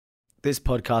This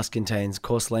podcast contains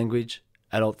coarse language,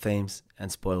 adult themes,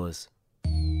 and spoilers.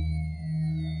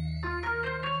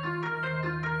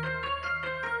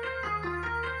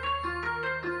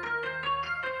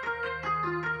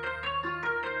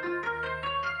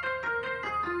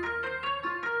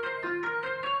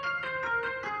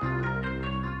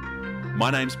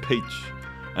 My name's Peach,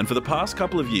 and for the past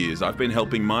couple of years I've been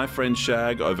helping my friend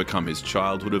Shag overcome his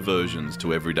childhood aversions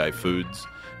to everyday foods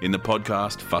in the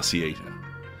podcast Fussy Eater.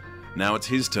 Now it's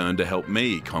his turn to help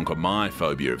me conquer my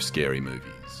phobia of scary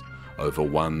movies over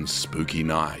one spooky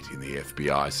night in the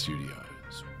FBI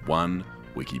studios, one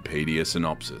Wikipedia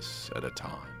synopsis at a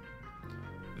time.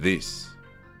 This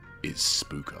is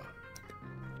Spooko.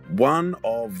 One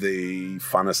of the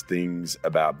funnest things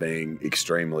about being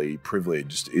extremely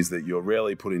privileged is that you're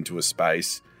rarely put into a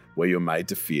space where you're made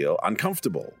to feel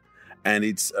uncomfortable. And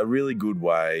it's a really good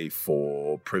way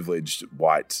for privileged,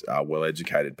 white,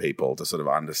 well-educated people to sort of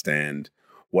understand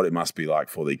what it must be like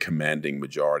for the commanding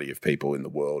majority of people in the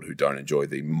world who don't enjoy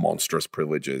the monstrous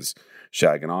privileges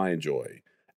Shag and I enjoy.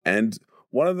 And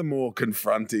one of the more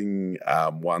confronting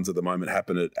ones at the moment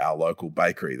happened at our local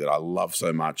bakery that I love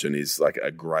so much and is like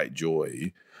a great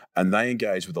joy. And they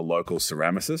engaged with a local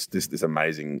ceramicist, this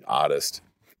amazing artist,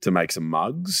 to make some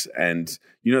mugs. And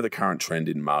you know the current trend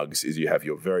in mugs is you have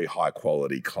your very high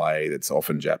quality clay that's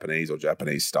often Japanese or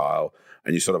Japanese style,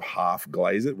 and you sort of half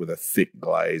glaze it with a thick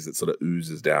glaze that sort of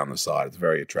oozes down the side. It's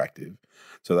very attractive.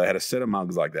 So they had a set of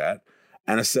mugs like that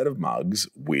and a set of mugs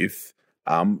with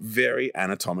very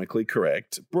anatomically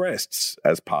correct breasts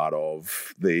as part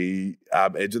of the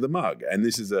edge of the mug. And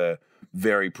this is a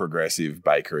very progressive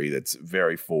bakery that's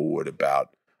very forward about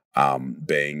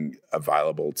being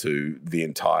available to the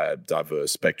entire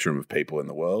diverse spectrum of people in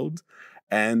the world.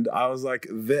 And I was like,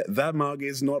 that mug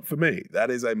is not for me. That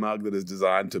is a mug that is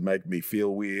designed to make me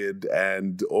feel weird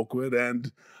and awkward.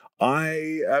 And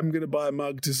I am going to buy a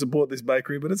mug to support this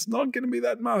bakery, but it's not going to be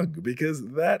that mug because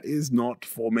that is not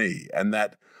for me. And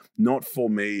that not for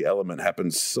me element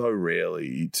happens so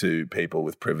rarely to people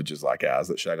with privileges like ours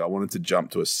that, Shag, I wanted to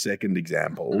jump to a second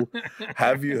example.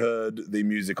 Have you heard the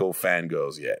musical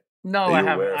Fangirls yet? No, I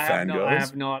haven't. I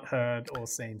have not heard or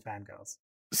seen Fangirls.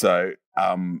 So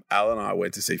Al and I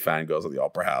went to see Fangirls at the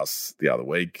Opera House the other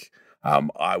week.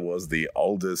 I was the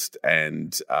oldest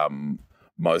and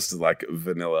most like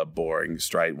vanilla, boring,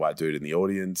 straight white dude in the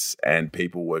audience, and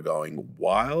people were going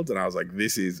wild. And I was like,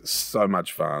 this is so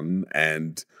much fun.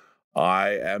 And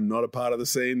I am not a part of the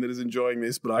scene that is enjoying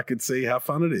this, but I could see how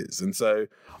fun it is. And so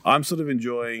I'm sort of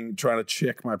enjoying trying to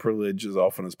check my privilege as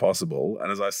often as possible.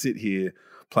 And as I sit here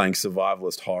playing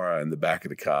survivalist horror in the back of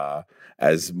the car,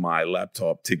 as my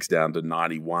laptop ticks down to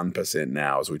 91%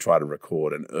 now as we try to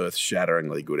record an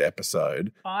earth-shatteringly good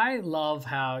episode. I love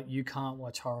how you can't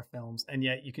watch horror films and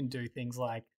yet you can do things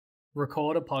like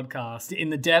record a podcast in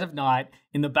the dead of night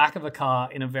in the back of a car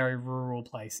in a very rural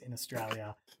place in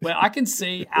Australia where I can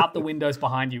see out the windows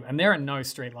behind you and there are no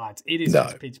street lights. It is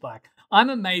just pitch black. I'm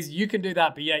amazed you can do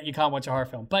that, but yet you can't watch a horror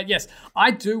film. But yes,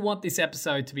 I do want this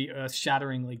episode to be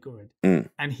earth-shatteringly good.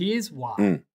 And here's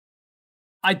why.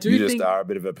 I do think... You just are a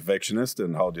bit of a perfectionist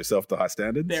and hold yourself to high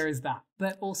standards? There is that.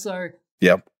 But also,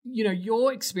 you know,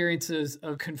 your experiences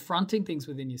of confronting things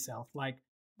within yourself. Like,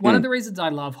 one of the reasons I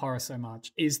love horror so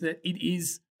much is that it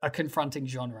is a confronting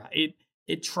genre.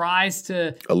 It tries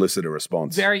to... elicit a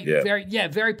response.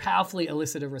 Very powerfully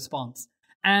elicit a response.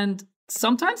 And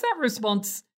sometimes that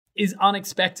response is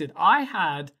unexpected. I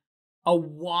had a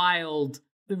wild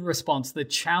response that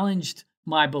challenged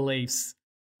my beliefs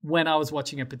when I was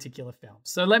watching a particular film.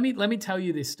 So let me tell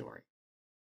you this story.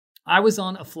 I was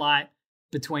on a flight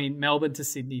between Melbourne to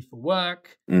Sydney for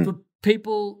work. For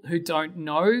people who don't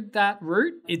know that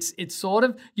route, it's sort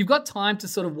of, you've got time to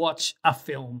sort of watch a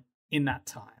film in that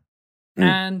time.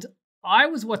 And I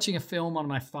was watching a film on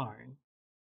my phone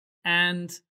and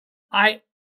I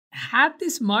had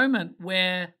this moment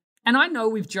where, and I know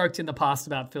we've joked in the past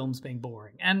about films being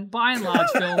boring, and by and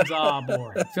large, films are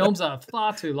boring. Films are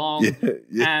far too long,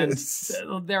 and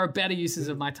there are better uses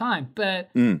of my time.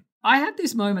 But I had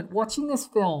this moment watching this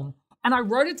film, and I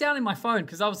wrote it down in my phone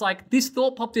because I was like, this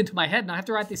thought popped into my head, and I have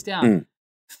to write this down.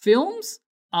 Films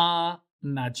are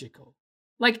magical.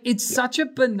 Like, it's such a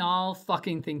banal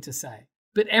fucking thing to say.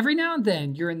 But every now and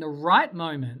then, you're in the right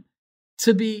moment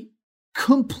to be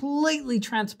completely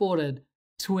transported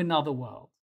to another world.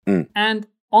 And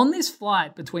on this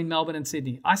flight between Melbourne and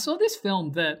Sydney, I saw this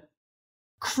film that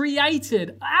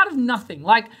created out of nothing.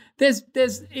 Like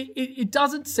it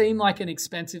doesn't seem like an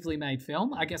expensively made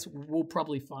film. I guess we'll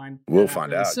probably find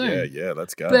out soon. Yeah,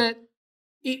 let's go. But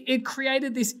it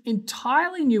created this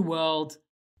entirely new world.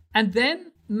 And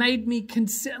then made me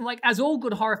consider, like as all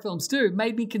good horror films do,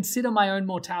 made me consider my own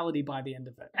mortality by the end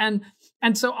of it. And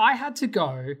so I had to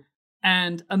go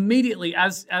and immediately,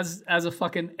 as a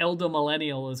fucking elder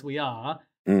millennial as we are,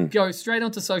 go straight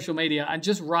onto social media and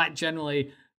just write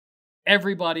generally,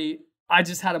 everybody, I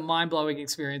just had a mind-blowing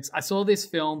experience. I saw this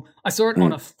film. I saw it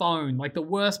on a phone, like the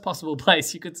worst possible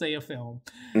place you could see a film.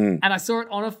 And I saw it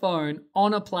on a phone,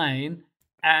 on a plane,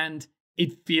 and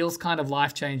it feels kind of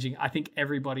life-changing. I think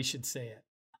everybody should see it.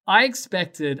 I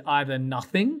expected either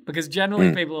nothing, because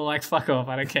generally people are like, fuck off,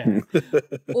 I don't care.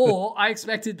 Or I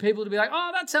expected people to be like,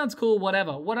 oh, that sounds cool,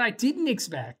 whatever. What I didn't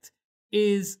expect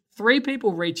is 3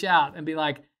 people reach out and be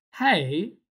like,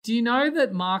 hey, do you know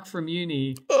that Mark from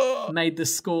uni made the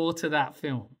score to that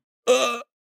film?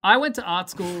 I went to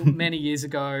art school many years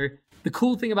ago. The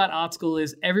cool thing about art school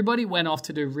is everybody went off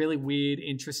to do really weird,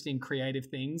 interesting, creative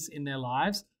things in their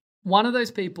lives. One of those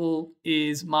people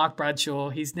is Mark Bradshaw.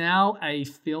 He's now a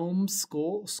film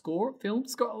score.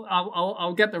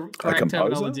 I'll get the correct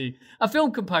terminology. A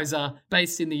film composer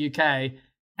based in the UK.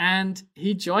 And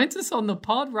he joins us on the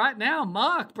pod right now.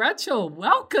 Mark Bradshaw,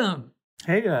 welcome.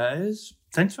 Hey guys,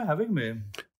 thanks for having me.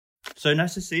 So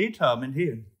nice to see you, Tom, and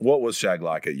here. What was Shag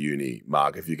like at uni,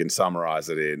 Mark, if you can summarize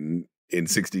it in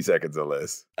 60 seconds or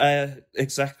less?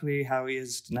 Exactly how he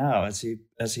is now, as he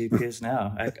appears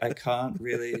now. I can't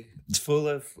really. It's full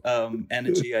of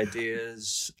energy,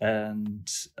 ideas, and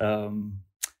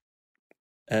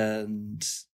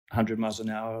 100 miles an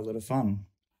hour, a lot of fun.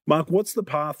 Mark, what's the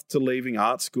path to leaving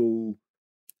art school,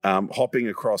 hopping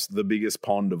across the biggest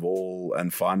pond of all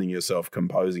and finding yourself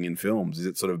composing in films? Is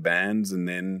it sort of bands and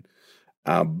then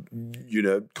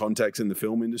contacts in the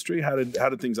film industry? How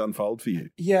did things unfold for you?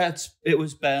 Yeah, it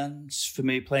was bands for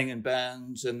me, playing in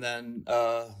bands, and then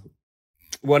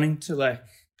wanting to like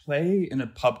play in a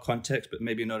pub context, but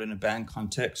maybe not in a band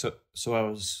context. So I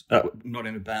was not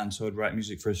in a band, so I'd write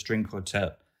music for a string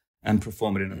quartet and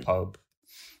perform it in a pub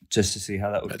just to see how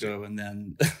that would go. And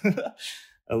then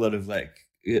a lot of like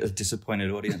disappointed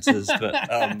audiences, but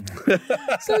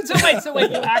so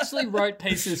wait, you actually wrote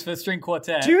pieces for string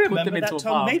quartet? Do you remember that,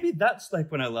 Tom? Maybe that's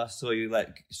like when I last saw you.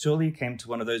 Like, surely you came to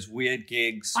one of those weird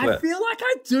gigs. I feel like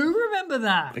I do remember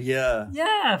that.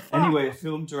 Yeah. Fuck. Anyway, a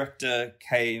film director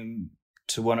came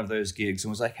to one of those gigs and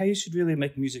was like, "Hey, you should really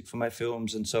make music for my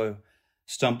films," and so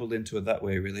stumbled into it that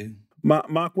way. Really,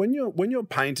 Mark, when you're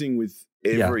painting with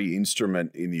every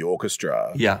instrument in the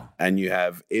orchestra, and you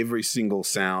have every single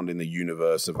sound in the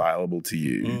universe available to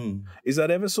you, is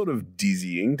that ever sort of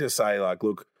dizzying to say, like,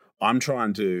 look, I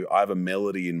have a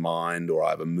melody in mind or I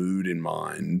have a mood in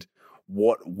mind.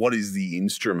 What is the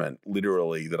instrument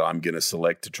literally that I'm going to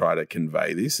select to try to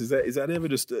convey this? Is that ever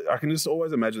just? I can just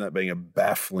always imagine that being a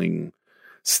baffling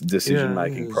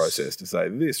decision-making process to say,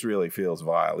 this really feels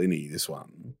violin-y, this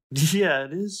one. Yeah,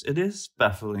 it is. It is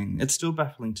baffling. It's still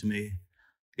baffling to me.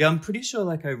 Yeah, I'm pretty sure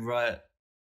like I write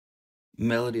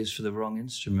melodies for the wrong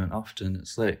instrument often.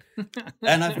 It's like,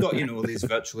 and I've got, all these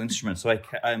virtual instruments, so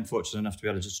I'm fortunate enough to be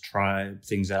able to just try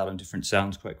things out on different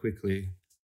sounds quite quickly.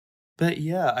 But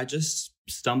yeah, I just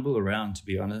stumble around, to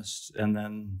be honest, and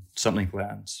then something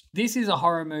lands. This is a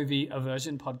horror movie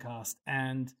aversion podcast,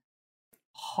 and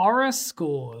horror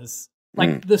scores,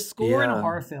 like the score in a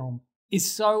horror film,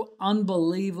 is so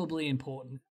unbelievably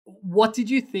important. What did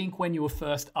you think when you were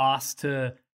first asked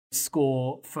to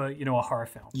score for, a horror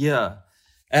film? Yeah.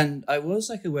 And I was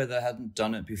like aware that I hadn't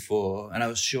done it before, and I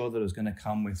was sure that it was going to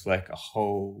come with like a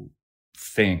whole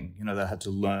thing, that I had to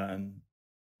learn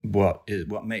what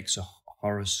makes a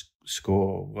horror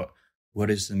score,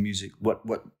 what is the music,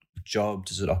 what job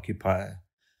does it occupy?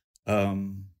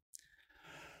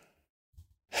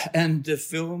 And the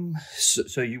film,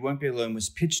 so You Won't Be Alone, was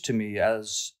pitched to me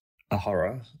as a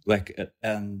horror,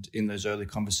 and in those early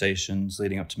conversations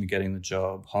leading up to me getting the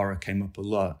job, horror came up a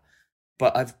lot.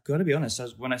 But I've got to be honest,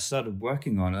 when I started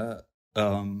working on it,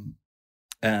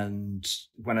 and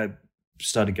when I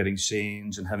started getting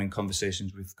scenes and having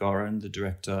conversations with Goran, the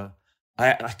director,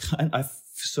 I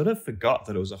sort of forgot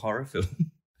that it was a horror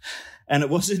film. And it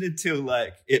wasn't until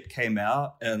like it came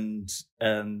out and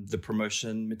the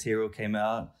promotion material came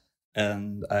out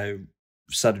and I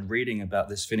started reading about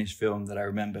this finished film that I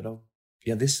remembered, oh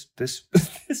yeah, this is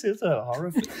a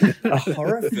horror film.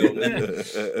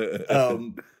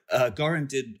 And, Goran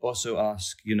did also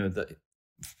ask, that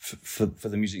for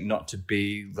the music not to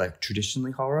be like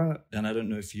traditionally horror, and I don't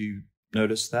know if you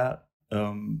noticed that,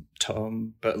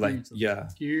 Tom, but like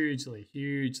hugely.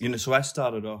 So I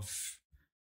started off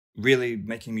really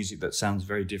making music that sounds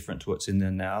very different to what's in there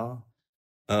now.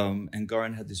 And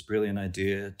Goran had this brilliant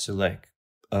idea to like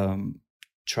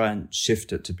try and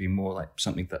shift it to be more like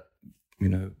something that,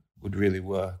 would really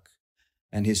work.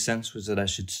 And his sense was that I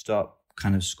should stop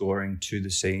kind of scoring to the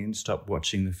scene, stop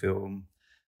watching the film.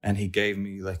 And he gave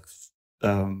me like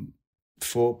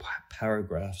 4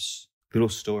 paragraphs, little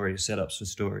stories, setups for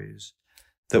stories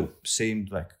that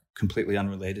seemed like completely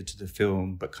unrelated to the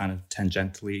film, but kind of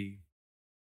tangentially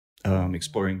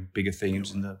exploring bigger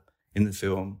themes in the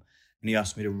film. And he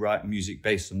asked me to write music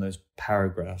based on those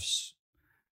paragraphs.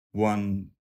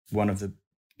 One of the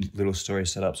little story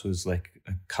setups was like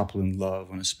a couple in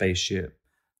love on a spaceship,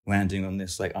 landing on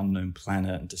this like unknown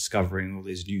planet and discovering all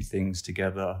these new things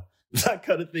together, that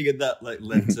kind of thing. And that like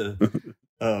led to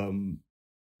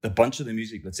a bunch of the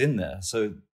music that's in there.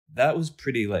 So that was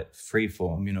pretty like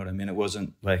freeform, you know what I mean? It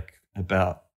wasn't like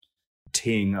about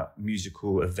teeing up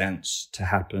musical events to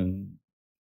happen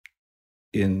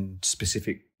in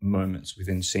specific moments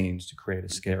within scenes to create a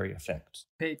scary effect.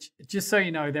 Peach, just so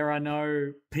you know, there are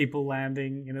no people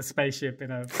landing in a spaceship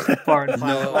in a foreign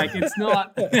planet. No. Like, it's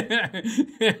not. No,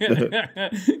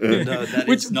 that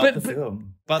is not the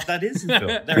film. But that is the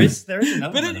film. There is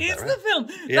another. But one it of is that, the right? film.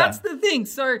 Yeah. That's the thing.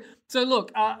 So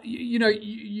look,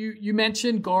 you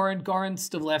mentioned Goran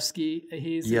Stolevski.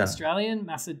 He's an Australian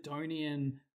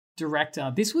Macedonian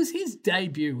director. This was his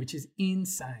debut, which is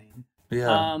insane.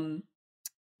 Yeah.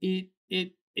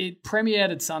 It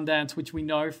premiered at Sundance, which we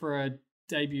know for a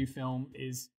debut film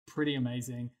is pretty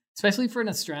amazing, especially for an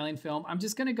Australian film. I'm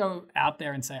just going to go out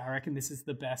there and say I reckon this is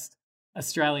the best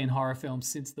Australian horror film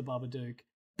since The Babadook.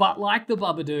 But like The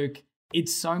Babadook,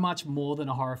 it's so much more than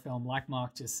a horror film, like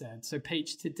Mark just said. So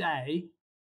Peach, today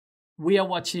we are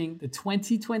watching the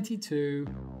 2022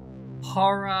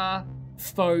 horror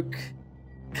folk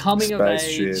coming of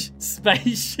age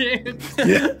spaceship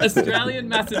Australian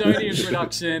Macedonian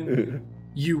production.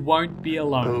 You Won't Be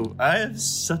Alone. Oh, I have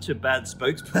such a bad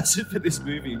spokesperson for this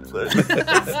movie.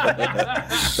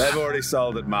 They've already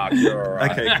sold it, Mark. You're all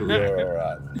right. Okay, cool. You're all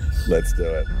right. Let's do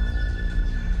it.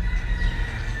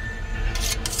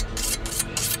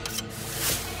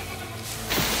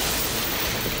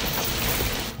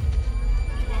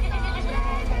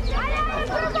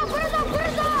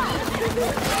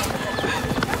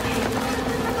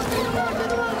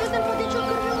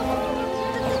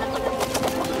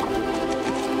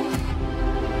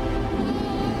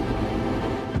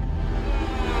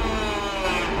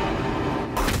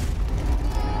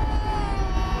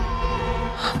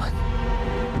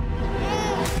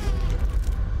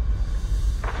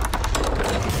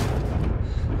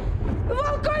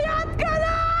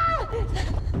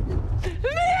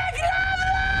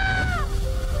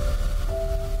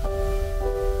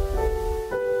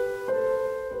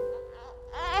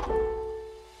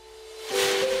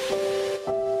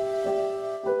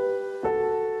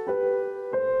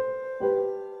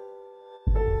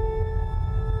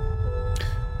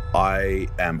 I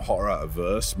am horror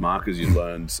averse, Mark, as you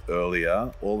learned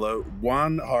earlier. Although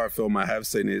one horror film I have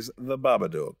seen is The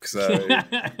Babadook. So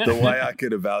the way I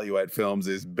could evaluate films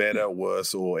is better,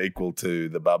 worse, or equal to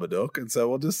The Babadook. And so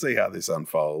we'll just see how this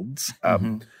unfolds.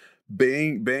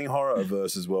 Being horror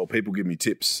averse as well, people give me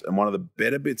tips. And one of the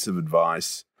better bits of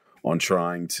advice on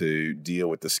trying to deal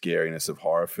with the scariness of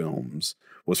horror films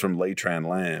was from Lee Tran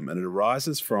Lam. And it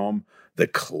arises from the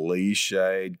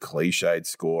cliched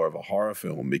score of a horror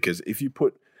film. Because if you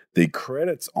put the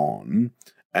credits on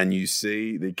and you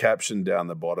see the caption down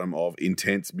the bottom of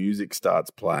intense music starts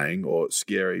playing or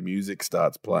scary music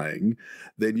starts playing,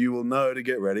 then you will know to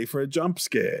get ready for a jump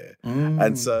scare.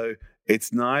 And so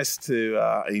it's nice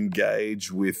to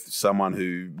engage with someone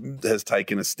who has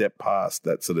taken a step past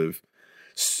that sort of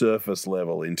surface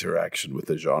level interaction with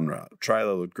the genre.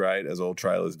 Trailer looked great, as all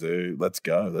trailers do. Let's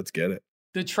go. Let's get it.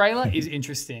 The trailer is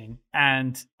interesting,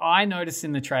 and I noticed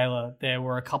in the trailer there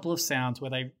were a couple of sounds where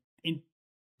they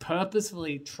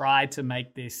purposefully tried to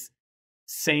make this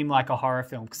seem like a horror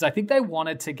film, because I think they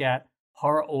wanted to get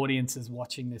horror audiences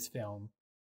watching this film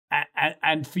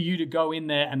and for you to go in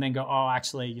there and then go, oh,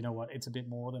 actually, you know what, it's a bit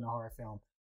more than a horror film.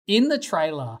 In the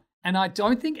trailer, and I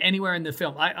don't think anywhere in the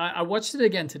film, I watched it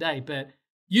again today, but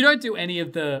you don't do any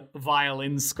of the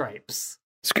violin scrapes.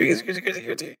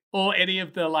 Or any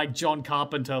of the like John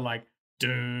Carpenter, like,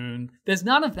 dun. There's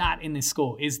none of that in this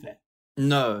score, is there?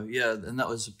 No, yeah, and that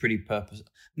was a pretty purpose.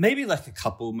 Maybe like a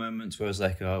couple moments where I was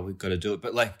like, oh, we've got to do it.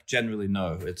 But like generally,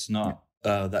 no, it's not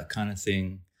that kind of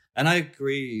thing. And I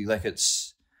agree, like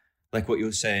it's like what you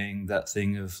were saying, that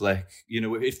thing of like, you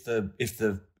know, if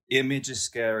the image is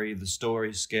scary, the story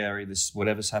is scary, this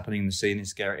whatever's happening in the scene is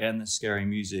scary, and the scary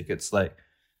music, it's like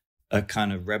a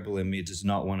kind of rebel in me does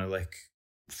not want to like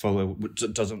follow,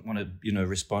 doesn't want to, you know,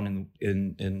 respond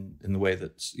in the way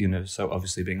that's, you know, so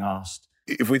obviously being asked.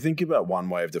 if we think about one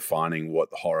way of defining what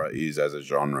horror is as a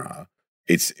genre,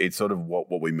 it's sort of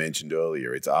what we mentioned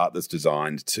earlier. It's art that's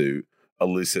designed to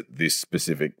elicit this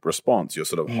specific response, your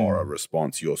sort of horror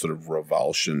response, your sort of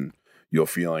revulsion, your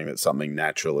feeling that something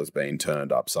natural has been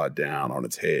turned upside down on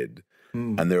its head.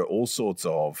 And there are all sorts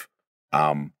of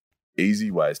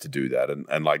easy ways to do that.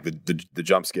 And like the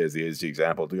jump scare is the easy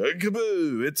example to go,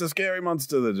 kaboo, it's a scary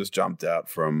monster that just jumped out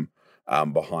from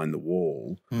behind the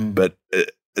wall. But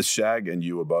as Shag and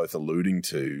you were both alluding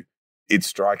to, it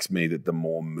strikes me that the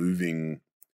more moving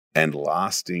and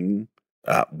lasting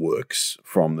works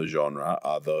from the genre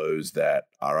are those that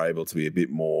are able to be a bit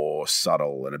more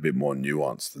subtle and a bit more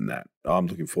nuanced than that. I'm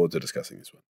looking forward to discussing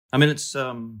this one. I mean, it's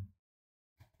the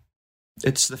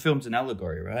film's an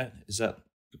allegory, right? Is that,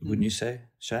 wouldn't you say,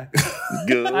 Shaq?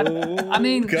 I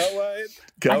mean, go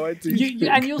wait.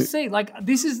 And you'll see, like,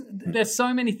 there's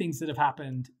so many things that have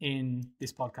happened in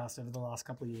this podcast over the last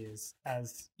couple of years.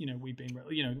 As you know,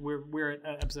 we're at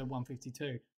episode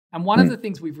 152, and one of the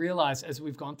things we've realized as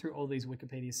we've gone through all these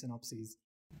Wikipedia synopses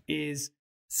is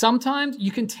sometimes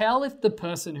you can tell if the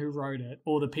person who wrote it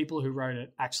or the people who wrote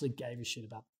it actually gave a shit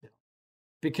about the film,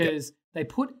 because they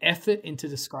put effort into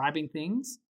describing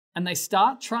things. And they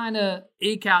start trying to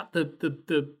eke out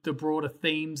the broader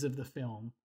themes of the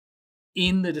film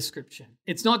in the description.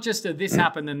 It's not just a this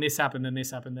happened, then this happened, then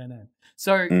this happened, then.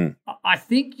 So I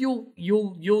think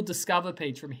you'll discover,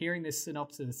 Pete, from hearing this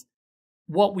synopsis,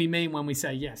 what we mean when we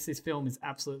say, yes, this film is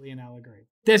absolutely an allegory.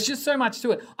 There's just so much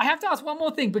to it. I have to ask one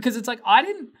more thing, because it's like,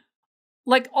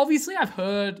 obviously I've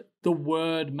heard the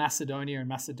word Macedonia and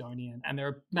Macedonian, and there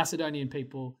are Macedonian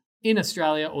people in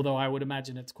Australia, although I would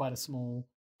imagine it's quite a small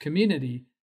community.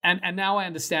 And now I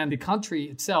understand the country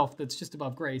itself that's just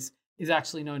above Greece is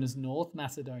actually known as North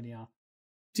Macedonia.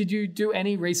 Did you do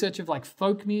any research of like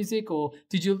folk music, or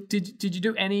did you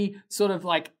do any sort of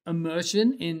like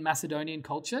immersion in Macedonian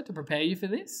culture to prepare you for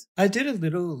this? I did a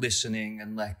little listening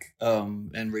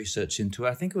and research into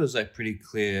it. I think it was like pretty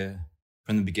clear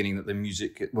from the beginning that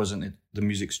it wasn't the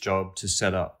music's job to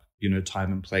set up,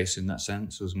 time and place in that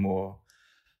sense. It was more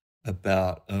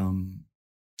about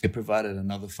it provided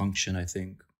another function, I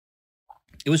think.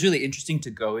 It was really interesting to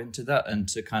go into that and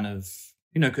to kind of,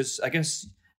 because I guess,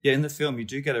 in the film, you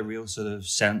do get a real sort of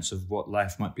sense of what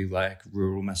life might be like,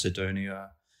 rural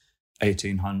Macedonia,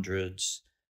 1800s.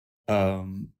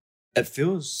 It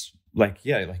feels like,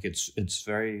 it's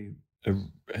very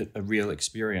a real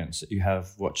experience that you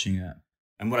have watching it.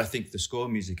 And what I think the score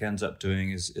music ends up doing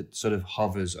is it sort of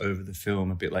hovers over the film,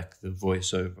 a bit like the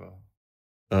voiceover.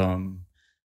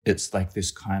 It's like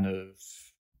this kind of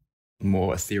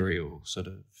more ethereal sort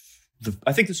of...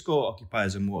 I think the score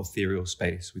occupies a more ethereal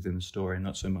space within the story,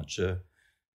 not so much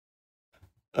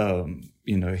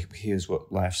here's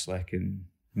what life's like in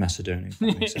Macedonia, if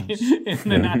that makes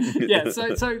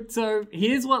sense. So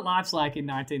here's what life's like in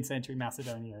 19th century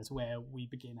Macedonia is where we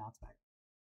begin our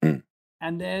take.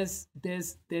 And there's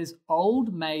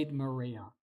old maid Maria,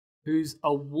 who's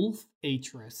a wolf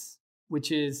eatress,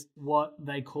 which is what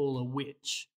they call a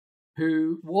witch,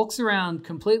 who walks around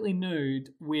completely nude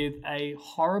with a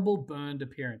horrible burned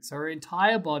appearance. So her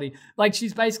entire body, like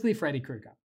she's basically Freddy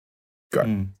Krueger.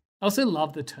 I also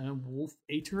love the term wolf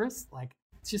eateress. Like,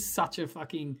 it's just such a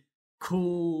fucking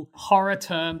cool horror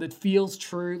term that feels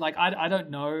true. Like, I don't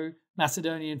know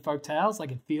Macedonian folktales.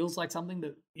 Like, it feels like something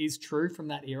that is true from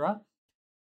that era.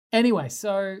 Anyway,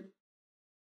 so...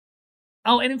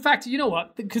 Oh, and in fact, you know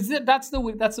what? Because that's the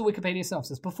Wikipedia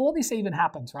synopsis. Before this even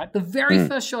happens, right? The very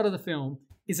first shot of the film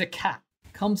is a cat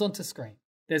comes onto screen.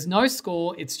 There's no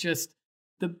score. It's just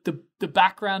the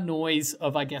background noise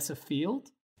of, I guess, a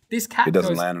field. This cat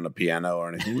doesn't land on a piano or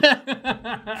anything.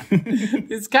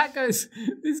 This cat goes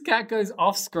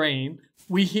off screen.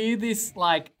 We hear this,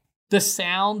 like, the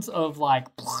sounds of, like,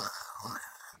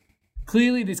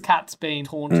 clearly this cat's been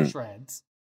torn to shreds.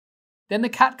 Then the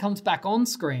cat comes back on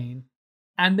screen.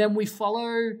 And then we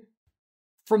follow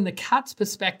from the cat's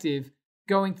perspective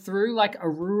going through like a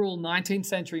rural 19th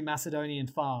century Macedonian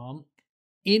farm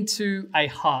into a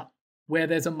hut where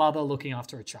there's a mother looking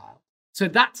after a child. So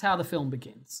that's how the film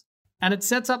begins. And it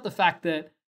sets up the fact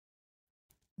that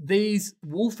these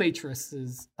wolf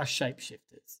eatresses are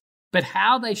shapeshifters. But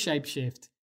how they shapeshift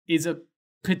is a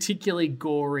particularly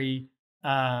gory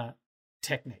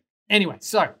technique. Anyway,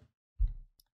 so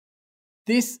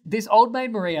this old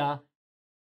maid Maria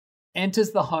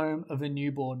enters the home of a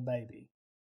newborn baby.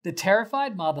 The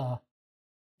terrified mother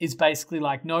is basically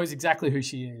like, knows exactly who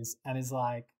she is and is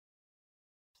like,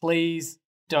 please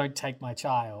don't take my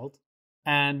child.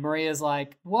 And Maria's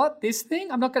like, what, this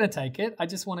thing? I'm not going to take it. I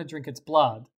just want to drink its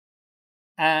blood.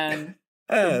 And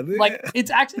Like it's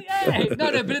actually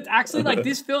but it's actually like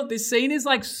this scene is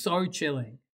like so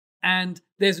chilling, and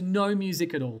there's no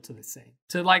music at all to this scene.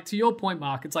 To your point,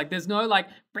 Mark, it's like there's no like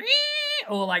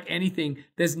or like anything.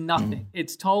 There's nothing.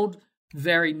 It's told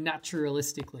very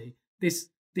naturalistically. This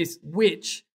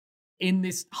witch in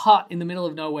this hut in the middle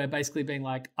of nowhere, basically being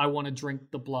like, I want to drink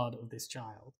the blood of this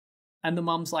child, and the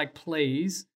mum's like,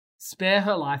 please spare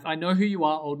her life. I know who you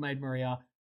are, Old Maid Maria.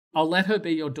 I'll let her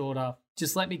be your daughter.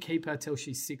 Just let me keep her till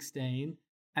she's 16,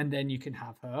 and then you can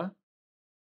have her.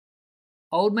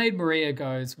 Old Maid Maria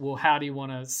goes, well, how do you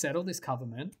want to settle this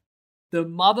covenant? The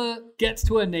mother gets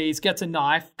to her knees, gets a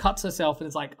knife, cuts herself, and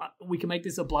is like, we can make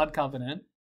this a blood covenant.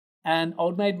 And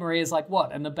Old Maid Maria's like,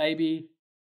 what? And the baby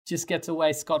just gets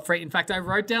away scot-free. In fact, I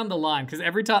wrote down the line because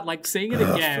every time, like seeing it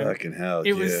again, fucking hell,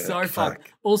 it was so fun.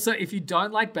 Also, if you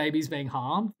don't like babies being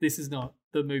harmed, this is not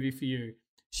the movie for you.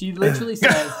 She literally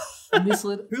says,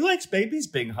 who likes babies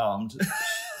being harmed?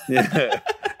 Yeah.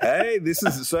 Hey, this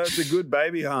is such a good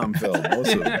baby harm film.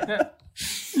 Awesome.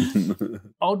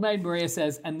 Old Maid Maria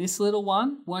says, and this little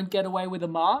one won't get away with a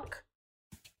mark?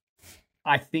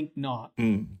 I think not.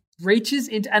 Reaches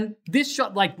into, and this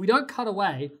shot, like we don't cut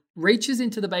away, reaches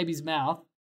into the baby's mouth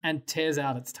and tears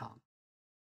out its tongue.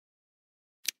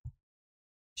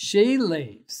 She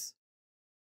leaves.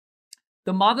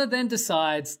 The mother then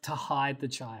decides to hide the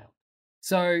child.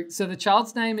 So the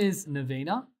child's name is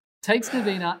Navina. Takes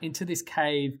Navina into this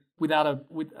cave with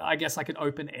I guess like an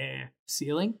open air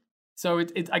ceiling. So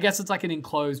I guess it's like an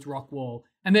enclosed rock wall.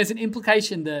 And there's an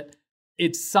implication that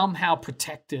it's somehow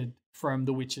protected from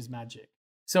the witch's magic.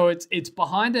 So it's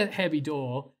behind a heavy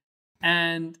door,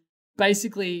 and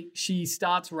basically she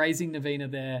starts raising Navina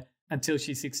there until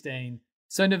she's 16.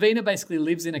 So Navina basically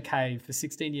lives in a cave for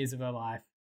 16 years of her life.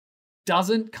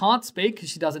 Can't speak because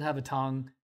she doesn't have a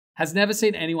tongue. Has never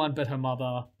seen anyone but her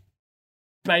mother.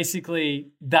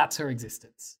 Basically, that's her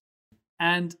existence.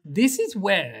 And this is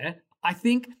where I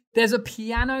think there's a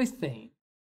piano theme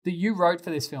that you wrote for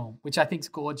this film, which I think is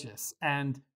gorgeous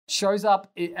and shows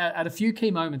up at a few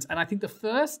key moments. And I think the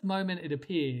first moment it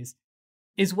appears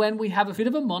is when we have a bit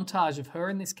of a montage of her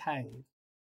in this cave.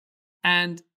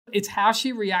 And it's how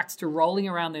she reacts to rolling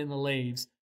around in the leaves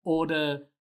or to,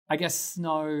 I guess,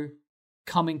 snow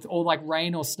coming, or like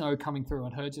rain or snow coming through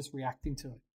and her just reacting to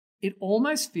it. It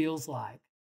almost feels like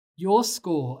your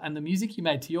score and the music you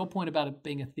made, to your point about it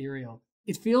being ethereal,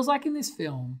 it feels like in this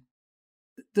film,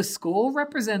 the score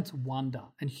represents wonder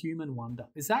and human wonder.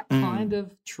 Is that kind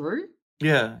of true?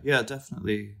 Yeah,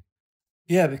 definitely.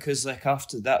 Yeah, because like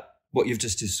after that, what you've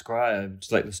just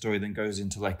described, like the story then goes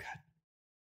into like,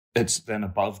 it's then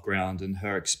above ground and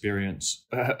her experience,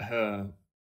 her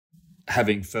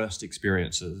having first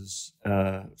experiences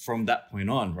from that point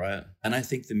on, right? And I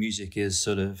think the music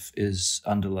is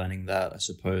underlining that. I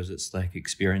suppose it's like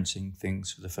experiencing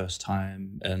things for the first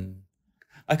time, and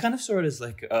I kind of saw it as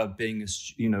like being a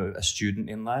student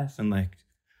in life, and like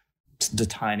the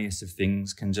tiniest of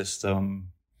things can just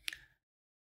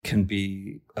can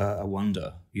be a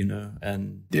wonder,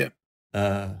 and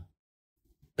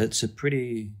it's a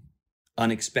pretty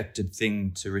unexpected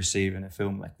thing to receive in a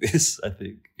film like this, I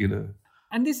think,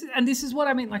 And this is what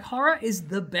I mean. Like, horror is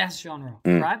the best genre,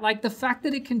 right? Like the fact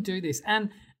that it can do this,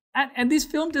 and this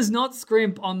film does not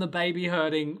scrimp on the baby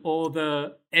hurting or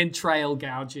the entrail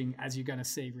gouging, as you're going to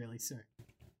see really soon.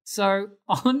 So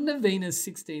on Navina's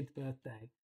 16th birthday,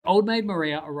 Old Maid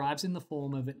Maria arrives in the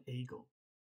form of an eagle.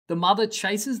 The mother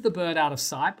chases the bird out of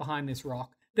sight behind this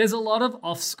rock. There's a lot of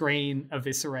off-screen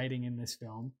eviscerating in this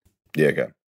film. Yeah, okay.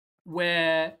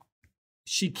 Where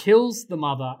she kills the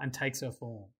mother and takes her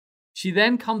form. She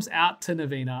then comes out to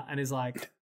Navina and is like,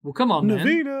 well, come on,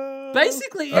 Navina! Man.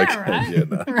 Basically, yeah, okay, right? Yeah,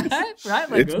 nice. right?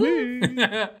 Like, it's me!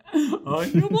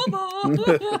 I'm your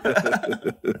mother!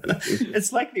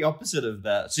 It's like the opposite of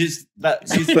that. She's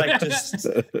like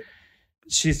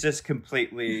she's just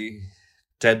completely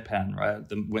deadpan, right?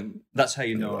 When that's how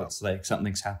you know it's like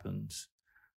something's happened.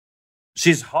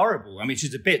 She's horrible. I mean,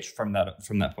 she's a bitch from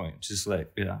that point. She's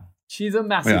like, yeah. She's a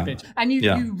massive bitch. And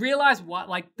you realize what,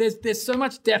 like, there's so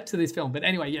much depth to this film. But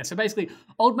anyway, yeah, so basically,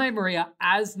 Old Maid Maria,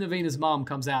 as Navina's mom,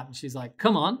 comes out and she's like,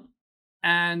 come on.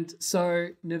 And so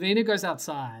Navina goes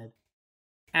outside,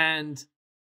 and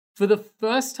for the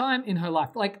first time in her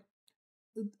life, like,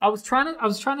 I was trying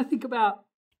to think about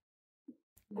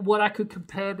what I could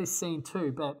compare this scene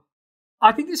to, but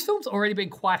I think this film's already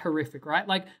been quite horrific, right?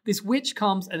 Like, this witch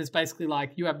comes and is basically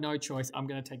like, you have no choice, I'm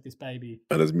going to take this baby.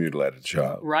 And this mutilated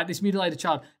child. Right, this mutilated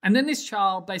child. And then this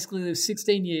child basically lives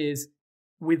 16 years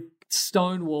with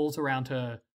stone walls around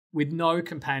her, with no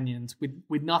companions,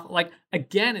 with nothing. Like,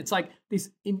 again, it's like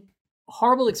this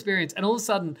horrible experience. And all of a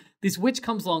sudden, this witch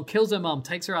comes along, kills her mum,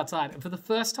 takes her outside. And for the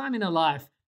first time in her life,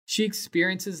 she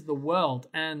experiences the world.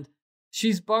 And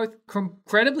she's both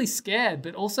incredibly scared,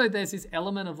 but also there's this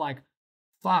element of like,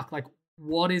 fuck, like,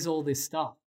 what is all this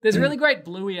stuff? There's a really great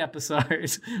Bluey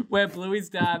episode where Bluey's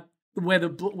dad, where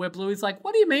Bluey's like,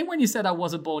 what do you mean when you said I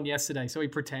wasn't born yesterday? So he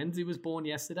pretends he was born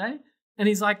yesterday. And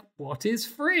he's like, what is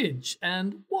fridge?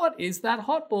 And what is that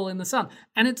hot ball in the sun?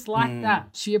 And it's like that.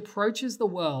 She approaches the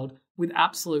world with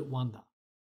absolute wonder.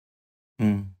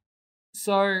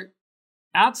 So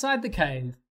outside the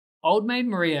cave, Old Maid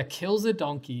Maria kills a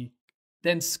donkey,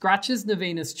 then scratches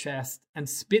Navina's chest and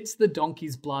spits the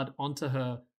donkey's blood onto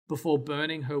her before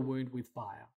burning her wound with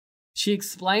fire. She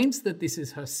explains that this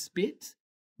is her spit.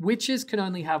 Witches can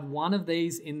only have one of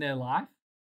these in their life.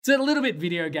 It's a little bit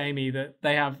video gamey that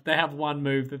they have one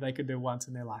move that they could do once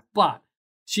in their life. But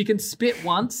she can spit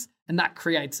once and that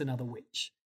creates another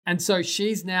witch. And so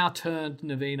she's now turned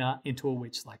Navina into a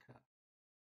witch like her.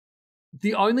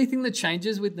 The only thing that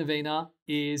changes with Navina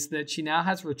is that she now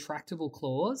has retractable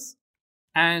claws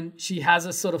and she has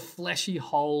a sort of fleshy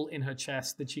hole in her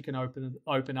chest that she can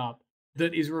open up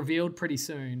that is revealed pretty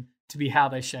soon to be how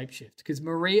they shapeshift. Because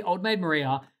Old Maid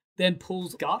Maria then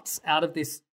pulls guts out of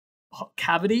this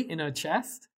cavity in her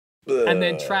chest and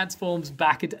then transforms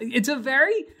back into it's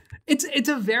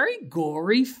a very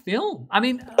gory film. I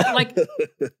mean, like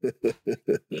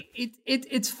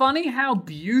it's funny how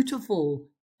beautiful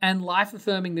and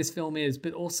life-affirming this film is,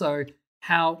 but also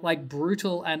how like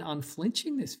brutal and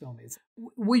unflinching this film is.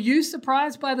 Were you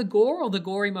surprised by the gore or the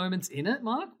gory moments in it,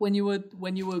 Mark, when you were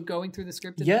going through the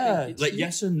script? Yeah, like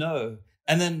yes and no.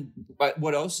 And then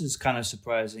what else is kind of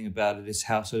surprising about it is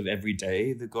how sort of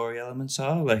everyday the gory elements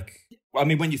are. Like, I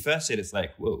mean, when you first see it, it's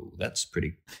like, whoa, that's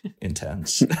pretty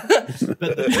intense.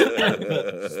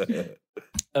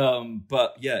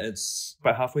 But yeah, it's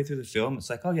about halfway through the film. It's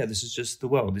like, oh yeah, this is just the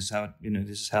world. This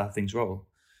is how things roll.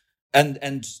 And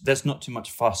there's not too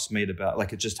much fuss made about,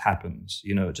 like, it just happens.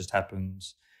 It just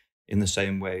happens in the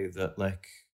same way that like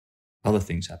other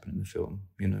things happen in the film.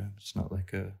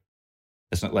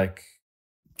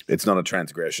 It's not a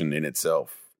transgression in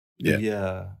itself.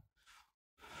 Yeah.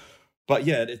 But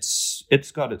yeah,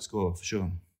 it's got its gore for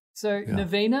sure. So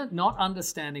Navina, not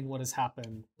understanding what has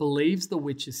happened, believes the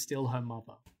witch is still her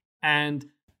mother. And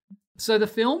so the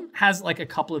film has like a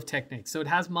couple of techniques. So it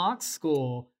has Mark's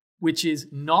score, which is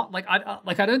not like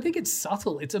I don't think it's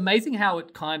subtle. It's amazing how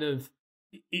it kind of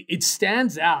it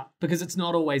stands out because it's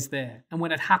not always there. And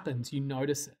when it happens, you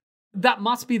notice it. That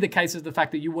must be the case of the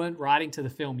fact that you weren't writing to the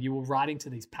film, you were writing to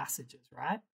these passages,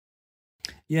 right?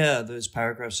 Yeah, those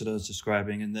paragraphs that I was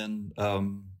describing, and then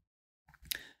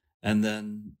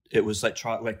it was like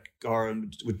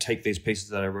Goran would take these pieces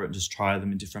that I wrote and just try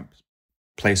them in different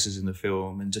places in the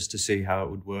film, and just to see how it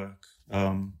would work.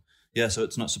 So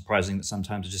it's not surprising that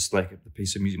sometimes it's just like the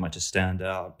piece of music might just stand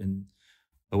out in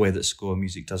a way that score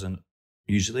music doesn't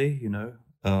usually,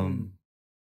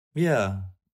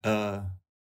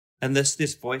 And there's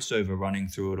this voiceover running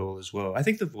through it all as well. I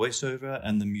think the voiceover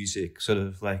and the music sort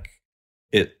of like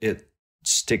it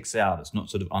sticks out. It's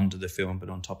not sort of under the film, but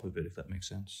on top of it, if that makes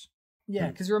sense. Yeah,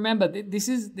 because remember, this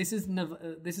is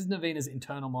Navina's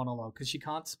internal monologue because she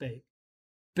can't speak,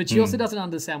 but she also doesn't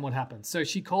understand what happens. So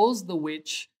she calls the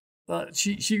witch.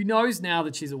 She knows now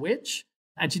that she's a witch,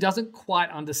 and she doesn't quite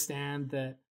understand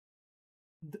that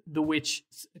the witch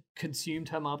consumed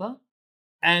her mother.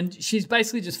 And she's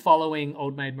basically just following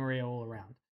Old Maid Maria all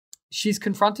around. She's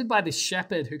confronted by this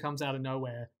shepherd who comes out of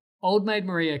nowhere. Old Maid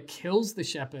Maria kills the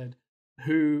shepherd,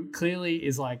 who clearly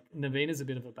is like, Navina's a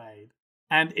bit of a babe.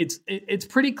 And it's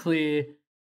pretty clear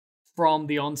from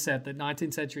the onset that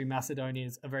 19th century Macedonia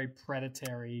is a very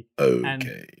predatory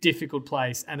and difficult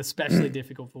place, and especially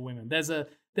difficult for women. There's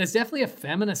definitely a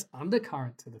feminist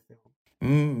undercurrent to the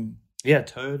film. Yeah,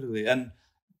 totally.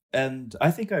 And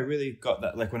I think I really got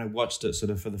that, like when I watched it sort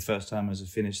of for the first time as a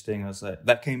finished thing, I was like,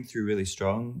 that came through really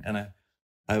strong. And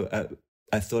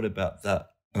I thought about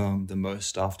that the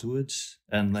most afterwards.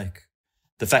 And like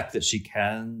the fact that she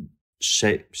can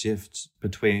shape shift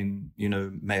between,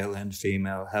 male and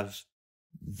female, have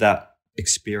that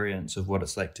experience of what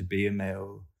it's like to be a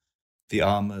male, the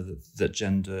armor that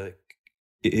gender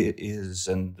is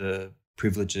and the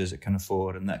privileges it can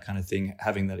afford and that kind of thing,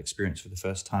 having that experience for the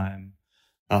first time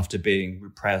after being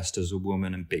repressed as a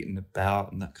woman and beaten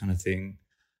about and that kind of thing.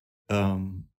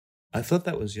 I thought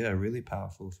that was, really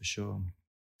powerful for sure.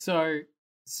 So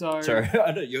sorry,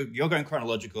 you're going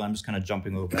chronological. I'm just kind of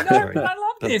jumping over. No, but I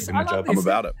love this. I love this. I'm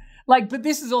about it. Like, but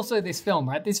this is also this film,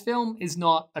 right? This film is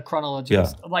not a chronological.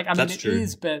 Yeah, like, I mean, it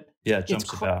is, but yeah, it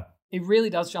jumps about. It really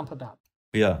does jump about.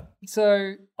 Yeah.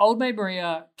 So Old Maid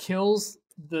Maria kills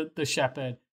the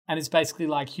shepherd and it's basically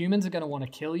like, humans are going to want to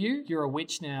kill you. You're a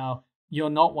witch now. You're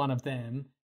not one of them.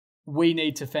 We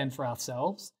need to fend for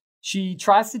ourselves. She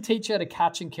tries to teach her to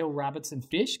catch and kill rabbits and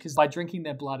fish because by drinking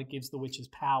their blood, it gives the witches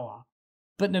power.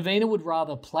 But Navina would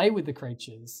rather play with the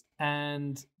creatures.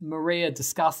 And Maria,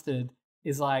 disgusted,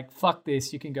 is like, fuck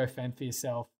this. You can go fend for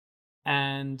yourself.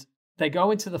 And they go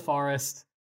into the forest.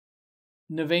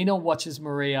 Navina watches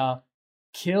Maria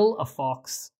kill a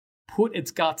fox, put its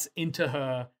guts into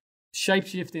her,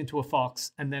 shapeshift into a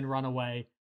fox, and then run away,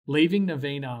 leaving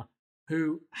Navina,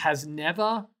 who has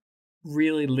never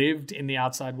really lived in the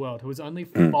outside world, who has only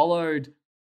followed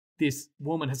this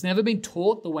woman, has never been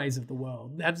taught the ways of the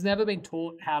world, has never been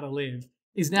taught how to live,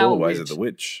 is now all a the ways witch. of the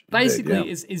witch. Basically,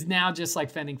 Yeah. is now just like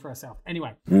fending for herself.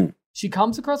 Anyway, she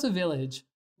comes across a village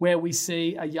where we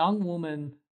see a young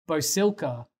woman,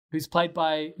 Bosilka, who's played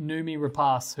by Noomi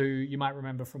Rapace, who you might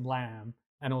remember from Lamb,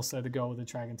 and also the girl with the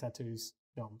dragon tattoos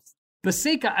films.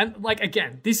 Basika, and like,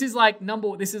 again, this is like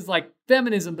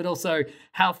feminism, but also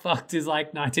how fucked is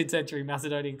like 19th century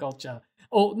Macedonian culture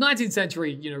or 19th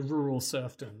century, rural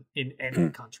serfdom in any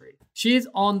country. She is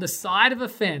on the side of a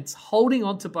fence, holding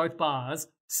onto both bars,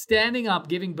 standing up,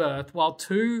 giving birth, while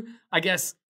two, I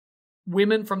guess,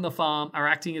 women from the farm are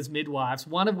acting as midwives,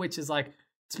 one of which is like,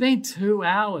 it's been 2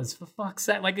 hours, for fuck's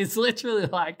sake. Like, it's literally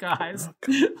like, guys,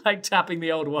 like tapping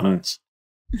the old watch.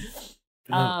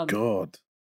 Oh, God.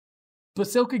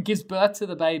 Basilka gives birth to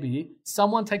the baby.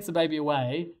 Someone takes the baby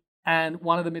away, and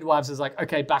one of the midwives is like,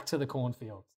 okay, back to the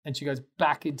cornfields. And she goes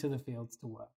back into the fields to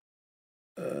work.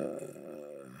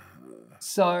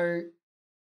 So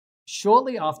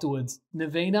shortly afterwards,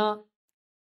 Navina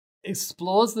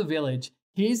explores the village,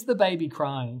 hears the baby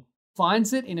crying,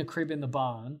 finds it in a crib in the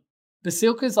barn.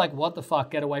 Basilka's like, what the fuck,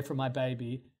 get away from my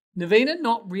baby. Navina,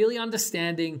 not really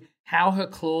understanding how her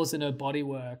claws and her body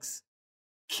works,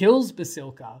 kills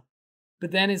Basilka, but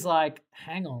then is like,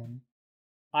 hang on,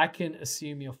 I can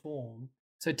assume your form.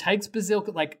 So takes Basilka,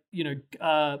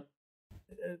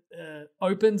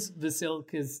 opens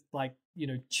Basilka's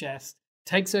chest,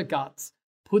 takes her guts,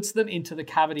 puts them into the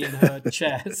cavity in her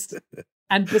chest,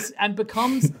 and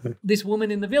becomes this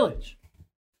woman in the village.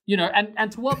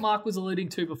 And to what Mark was alluding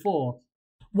to before,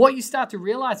 what you start to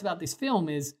realize about this film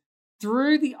is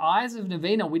through the eyes of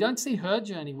Navina, we don't see her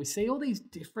journey. We see all these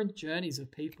different journeys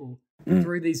of people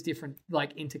through these different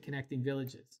interconnecting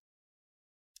villages.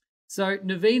 So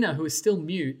Navina, who is still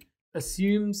mute,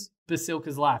 assumes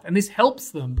Basilka's life. And this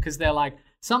helps them because they're like,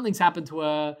 something's happened to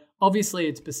her. Obviously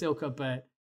it's Basilka, but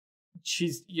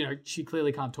she's, she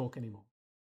clearly can't talk anymore.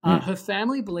 Her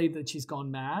family believe that she's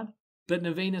gone mad, but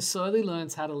Navina slowly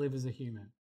learns how to live as a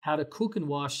human, how to cook and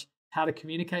wash, how to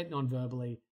communicate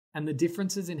non-verbally, and the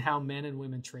differences in how men and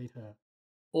women treat her.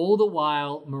 All the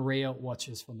while, Maria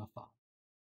watches from afar.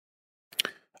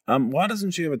 Why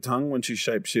doesn't she have a tongue when she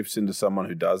shapeshifts into someone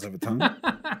who does have a tongue?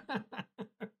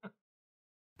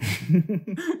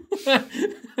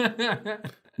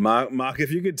 Mark,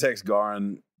 if you could text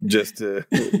Goran just to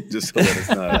let us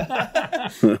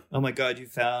know. Oh my God, you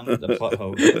found the plot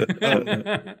hole.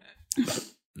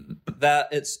 That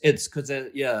it's because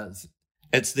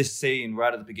it's this scene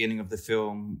right at the beginning of the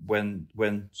film when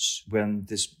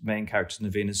this main character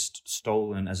Naveen is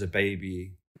stolen as a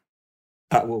baby.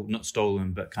 Well, not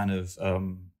stolen, but kind of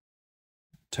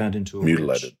turned into a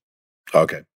mutilated. Witch.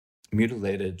 Okay,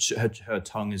 mutilated. Her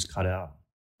tongue is cut out.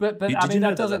 But that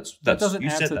doesn't you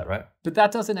answer, said that, right? But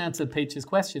that doesn't answer Peach's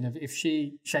question. If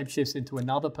she shapeshifts into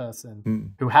another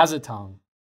person who has a tongue,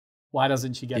 why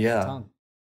doesn't she get the tongue?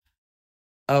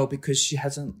 Oh, because she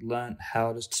hasn't learned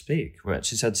how to speak. Right,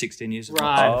 she's had 16 years of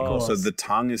right. life. Of course. So the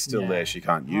tongue is still there. She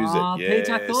can't use it. Peach,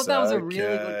 I thought that was a really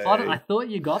good plot. I thought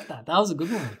you got that. That was a good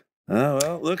one. Oh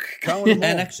well, look, come with more.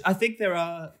 And actually, I think there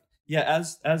are. Yeah,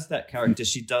 as that character,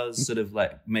 she does sort of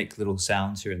make little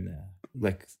sounds here and there.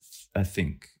 I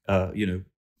think,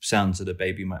 sounds that a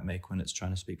baby might make when it's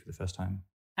trying to speak for the first time.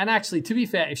 And actually, to be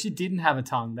fair, if she didn't have a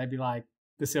tongue, they'd be like,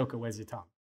 Basilka, where's your tongue?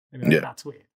 They'd be like, that's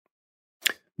weird.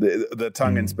 The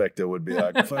tongue inspector would be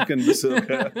like, fucking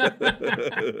Basilka.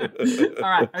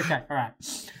 All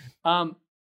right.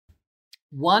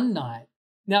 One night,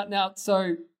 now,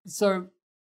 so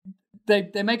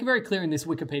they make it very clear in this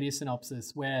Wikipedia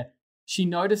synopsis where she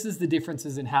notices the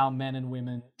differences in how men and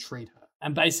women treat her.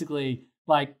 And basically,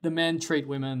 the men treat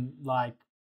women like...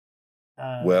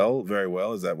 very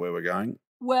well. Is that where we're going?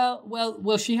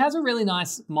 Well, she has a really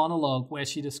nice monologue where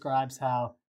she describes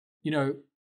how,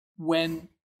 when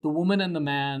the woman and the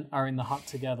man are in the hut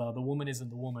together, the woman isn't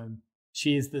the woman.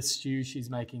 She is the stew she's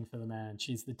making for the man.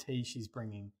 She's the tea she's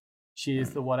bringing. She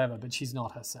is the whatever, but she's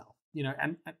not herself.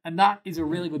 and that is a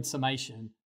really good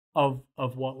summation of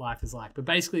what life is like. But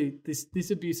basically,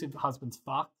 this abusive husband's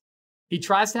fucked. He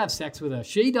tries to have sex with her.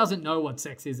 She doesn't know what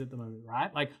sex is at the moment,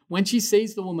 right? Like when she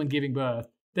sees the woman giving birth,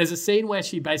 there's a scene where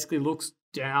she basically looks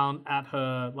down at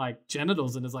her like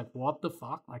genitals and is like, what the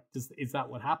fuck? Like, is that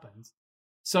what happens?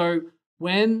 So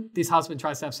when this husband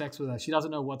tries to have sex with her, she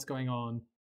doesn't know what's going on.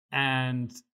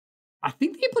 And I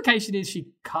think the implication is she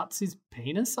cuts his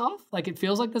penis off. Like it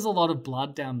feels like there's a lot of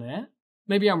blood down there.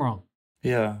 Maybe I'm wrong.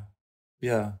 Yeah.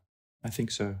 I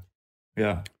think so.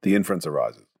 Yeah. The inference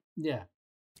arises. Yeah.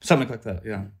 Something like that,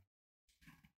 yeah.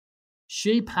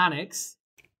 She panics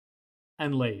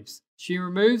and leaves. She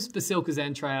removes Basilka's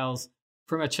entrails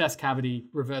from her chest cavity,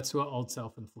 reverts to her old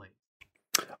self, and flees.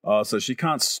 Oh, so she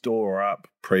can't store up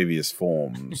previous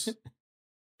forms.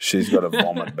 She's got to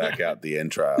vomit back out the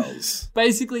entrails.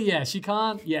 Basically, yeah, she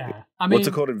can't. Yeah, I mean, what's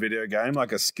it called in video game?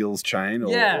 Like a skills chain or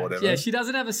whatever? Yeah, she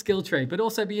doesn't have a skill tree, but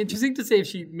also it'd be interesting to see if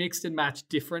she mixed and matched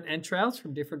different entrails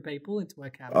from different people into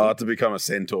her cavity. Oh, to become a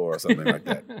centaur or something like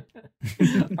that.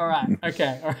 All right,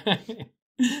 okay, all right.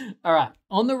 All right.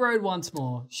 On the road once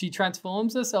more, she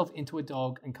transforms herself into a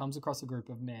dog and comes across a group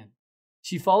of men.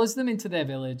 She follows them into their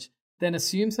village, then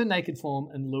assumes her naked form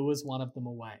and lures one of them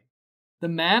away. The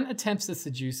man attempts to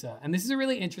seduce her, and this is a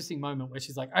really interesting moment where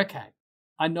she's like, okay,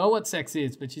 I know what sex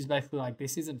is, but she's basically like,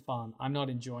 this isn't fun. I'm not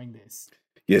enjoying this.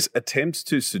 Yes, attempts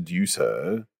to seduce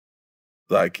her,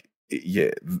 like, yeah,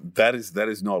 that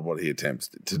is not what he attempts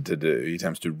to do. He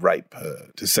attempts to rape her,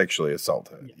 to sexually assault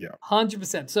her. Yeah.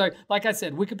 100%. So, like I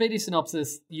said, Wikipedia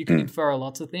synopsis, you can infer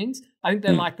lots of things. I think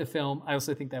they like the film. I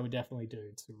also think they would definitely do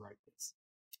to rape this.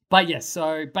 But yes,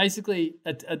 so basically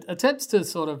attempts to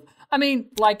sort of, I mean,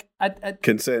 like...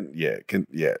 consent,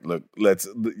 look,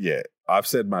 I've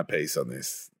said my piece on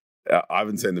this. I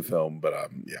haven't seen the film, but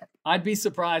yeah. I'd be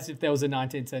surprised if there was a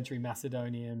 19th century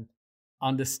Macedonian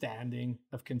understanding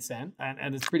of consent,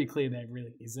 and it's pretty clear there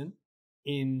really isn't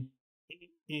in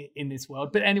this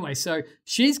world. But anyway, so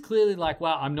she's clearly like,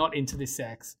 wow, I'm not into this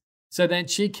sex. So then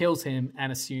she kills him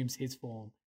and assumes his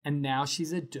form. And now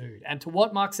she's a dude. And to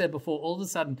what Mark said before, all of a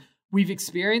sudden, we've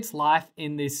experienced life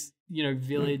in this,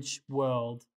 village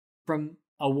world from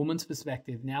a woman's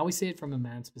perspective. Now we see it from a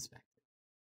man's perspective.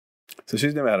 So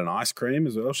she's never had an ice cream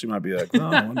as well. She might be like, oh,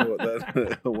 I wonder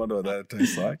what that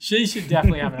tastes like. She should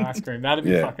definitely have an ice cream. That'd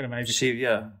be fucking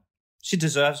amazing. She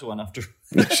deserves one after.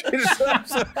 She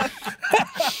deserves one.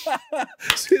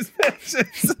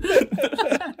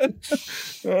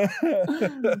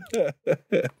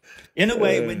 In a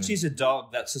way, when she's a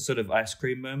dog, that's a sort of ice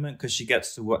cream moment because she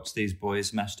gets to watch these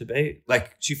boys masturbate.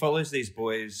 Like she follows these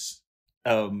boys.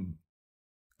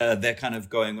 They're kind of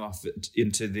going off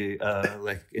into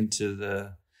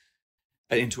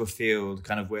a field,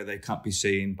 kind of where they can't be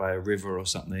seen by a river or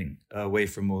something, away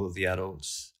from all of the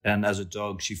adults. And as a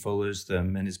dog, she follows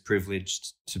them and is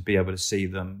privileged to be able to see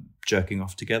them jerking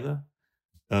off together.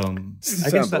 I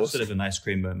guess that's awesome. Sort of an ice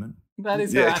cream moment. That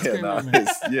is her ice cream moment.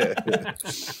 Yeah.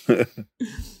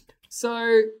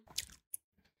 So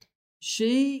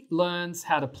she learns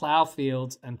how to plow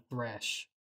fields and thresh,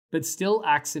 but still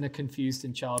acts in a confused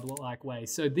and childlike way.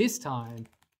 So this time,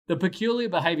 the peculiar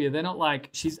behavior, they're not like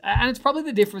and it's probably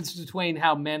the difference between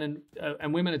how men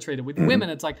and women are treated. With women,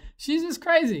 it's like, she's just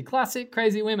crazy, classic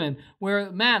crazy women.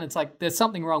 Where man, it's like, there's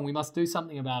something wrong. We must do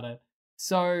something about it.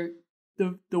 So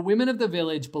the women of the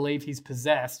village believe he's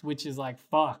possessed, which is like,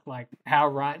 fuck, like how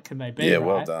right can they be? Yeah, right?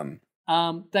 well done.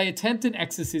 They attempt an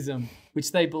exorcism,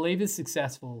 which they believe is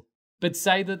successful, but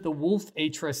say that the wolf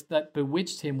eatress that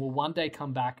bewitched him will one day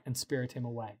come back and spirit him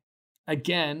away.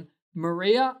 Again,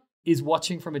 Maria is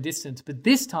watching from a distance, but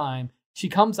this time she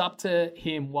comes up to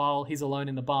him while he's alone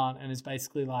in the barn and is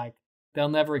basically like, they'll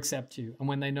never accept you. And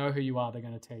when they know who you are, they're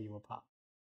going to tear you apart.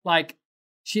 Like,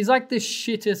 she's like the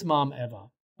shittest mom ever.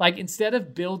 Like, instead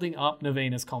of building up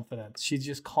Naveena's confidence, she's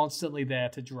just constantly there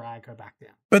to drag her back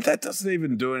down. But that doesn't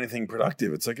even do anything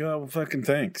productive. It's like, oh, well, fucking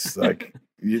thanks. Like,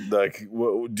 do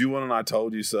you want an I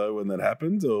told you so when that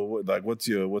happens? Or like, what's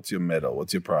your medal?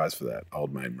 What's your prize for that,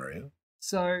 old maid Maria?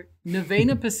 So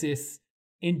Naveena persists,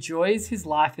 enjoys his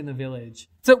life in the village.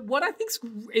 So what I think's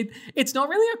it's not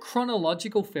really a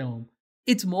chronological film.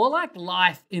 It's more like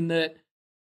life in that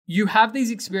you have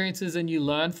these experiences and you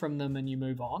learn from them and you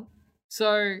move on.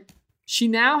 So she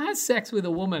now has sex with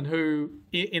a woman who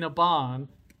in a barn,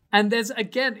 and there's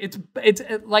again, it's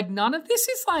like none of this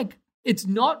is like, it's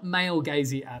not male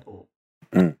gazy at all.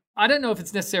 I don't know if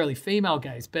it's necessarily female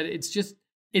gaze, but it's just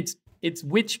it's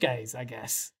witch gaze, I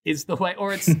guess, is the way,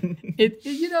 or it's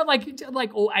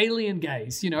like or alien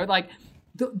gaze, like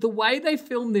the way they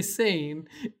film this scene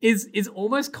is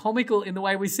almost comical in the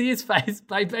way we see his face.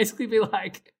 They basically be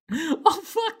like, "Oh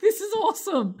fuck, this is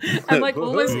awesome," and like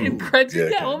almost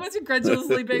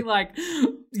incredulously being like,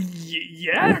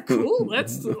 "Yeah, cool.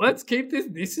 Let's keep this.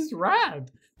 This is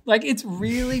rad." Like it's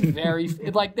really very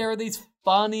like there are these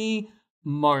funny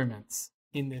moments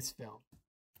in this film.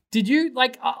 Did you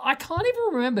like? I can't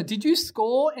even remember. Did you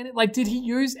score any? Like, did he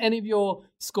use any of your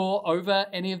score over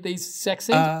any of these sex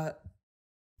scenes?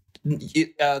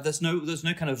 There's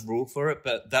no kind of rule for it,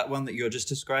 but that one that you're just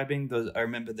describing, I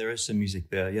remember there is some music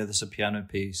there. Yeah, there's a piano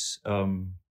piece,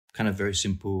 kind of very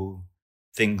simple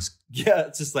things. Yeah,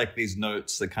 it's just like these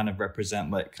notes that kind of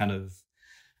represent like kind of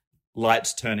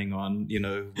lights turning on,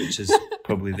 which is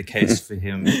probably the case for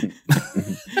him.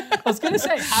 I was going to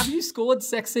say, have you scored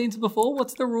sex scenes before?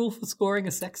 What's the rule for scoring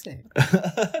a sex scene?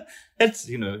 It's,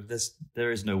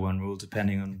 there is no one rule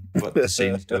depending on what the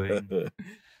scene's doing,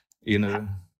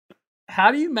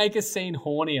 How do you make a scene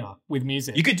hornier with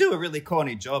music? You could do a really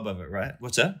corny job of it, right?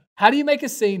 What's that? How do you make a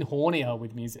scene hornier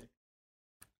with music?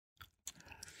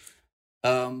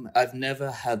 I've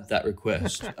never had that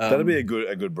request. That'd be a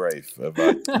good brief.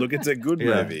 Look, it's a good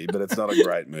movie, but it's not a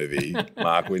great movie.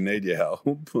 Mark, we need your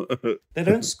help. They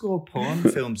don't score porn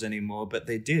films anymore, but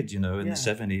they did, in the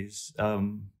 70s.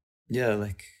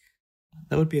 Like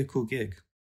that would be a cool gig.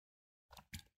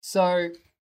 So,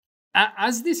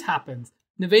 as this happens,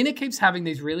 Navina keeps having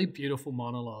these really beautiful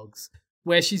monologues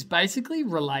where she's basically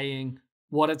relaying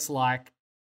what it's like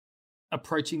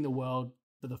approaching the world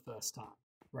for the first time,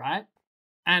 right?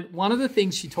 And one of the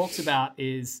things she talks about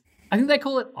is, I think they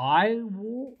call it eye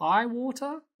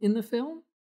water in the film.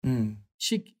 Mm.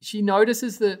 She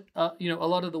notices that a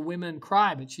lot of the women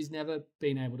cry, but she's never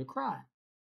been able to cry.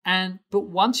 But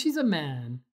once she's a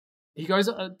man, he goes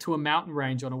to a mountain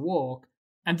range on a walk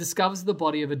and discovers the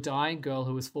body of a dying girl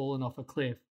who has fallen off a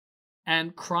cliff.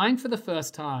 And crying for the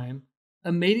first time,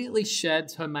 immediately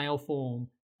sheds her male form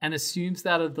and assumes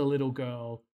that of the little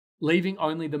girl, leaving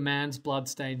only the man's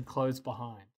blood-stained clothes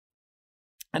behind.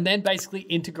 And then basically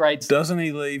integrates... Doesn't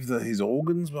he leave his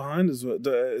organs behind as well?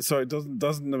 Sorry, doesn't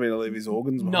Navina leave his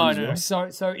organs behind No.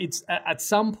 So it's at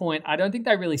some point, I don't think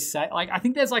they really say... Like, I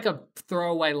think there's like a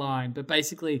throwaway line, but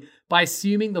basically by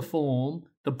assuming the form,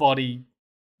 the body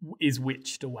is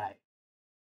witched away.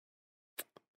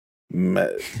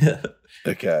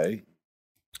 Okay.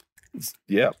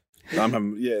 Yep. Look. Sorry.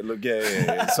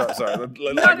 No.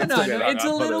 It's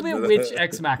a little bit witch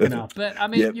ex machina, but I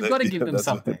mean, you've got to give them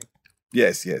something.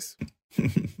 Yes.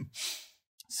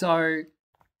 So,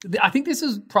 I think this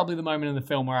is probably the moment in the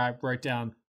film where I wrote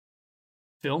down,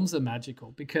 films are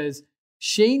magical, because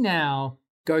she now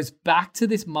goes back to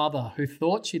this mother who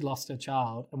thought she'd lost her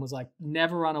child and was like,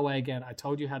 never run away again. I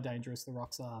told you how dangerous the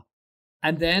rocks are.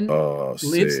 And then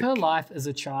lives her life as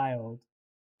a child.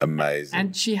 Amazing.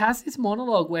 And she has this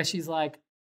monologue where she's like,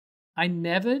 I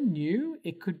never knew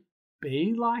it could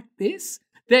be like this.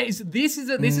 This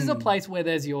is a place where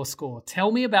there's your score.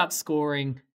 Tell me about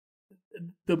scoring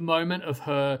the moment of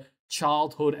her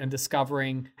childhood and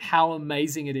discovering how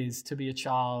amazing it is to be a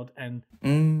child and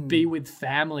be with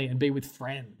family and be with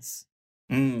friends.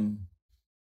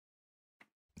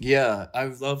 Yeah, I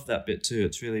love that bit too.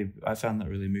 I found that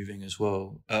really moving as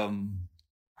well.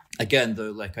 Again,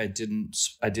 though, like I didn't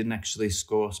actually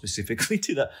score specifically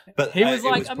to that. But he was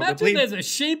like, imagine there's a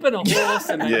sheep and a horse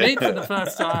and they meet for the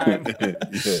first time. Yeah.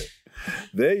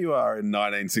 There you are in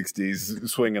 1960s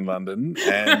swinging London,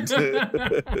 and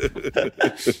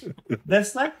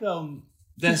there's like I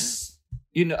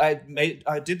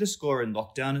did the score in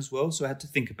lockdown as well, so I had to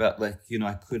think about like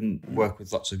I couldn't work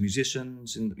with lots of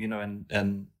musicians, and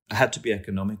and I had to be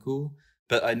economical,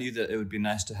 but I knew that it would be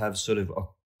nice to have sort of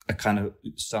a kind of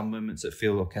some moments that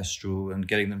feel orchestral and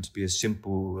getting them to be as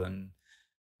simple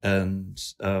and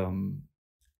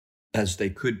as they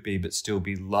could be, but still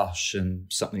be lush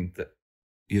and something that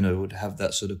would have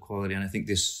that sort of quality. And I think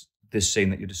this scene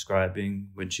that you're describing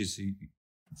when she's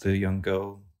the young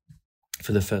girl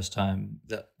for the first time,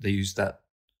 that they use that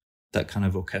kind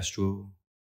of orchestral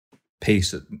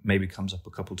piece that maybe comes up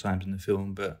a couple times in the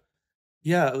film. But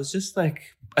yeah, it was just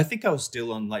like, I think I was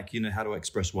still on like, how to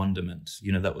express wonderment.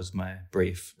 That was my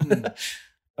brief.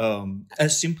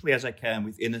 As simply as I can,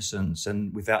 with innocence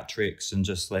and without tricks, and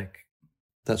just like,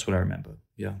 that's what I remember.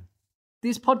 Yeah.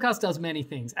 This podcast does many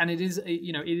things, and it is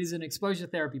an exposure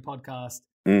therapy podcast.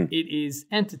 It is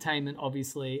entertainment,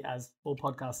 obviously, as all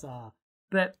podcasts are.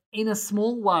 But in a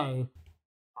small way,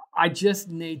 I just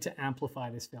need to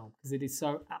amplify this film because it is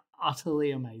so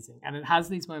utterly amazing. And it has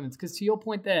these moments, because to your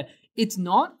point there, it's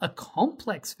not a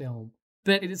complex film,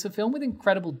 but it is a film with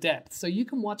incredible depth. So you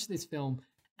can watch this film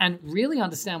and really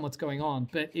understand what's going on,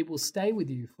 but it will stay with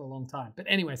you for a long time. But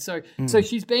anyway, so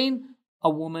she's been a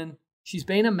woman, she's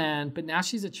been a man, but now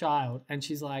she's a child, and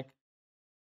she's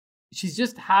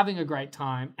just having a great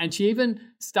time. And she even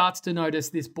starts to notice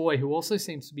this boy who also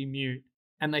seems to be mute,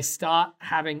 and they start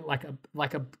having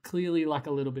clearly a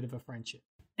little bit of a friendship.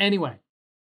 Anyway,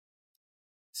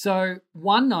 so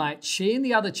one night she and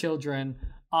the other children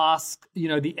ask,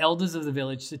 the elders of the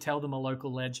village to tell them a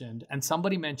local legend. And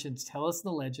somebody mentions, tell us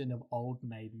the legend of Old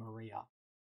Maid Maria,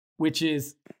 which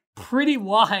is pretty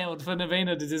wild for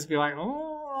Navina to just be like,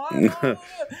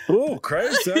 oh,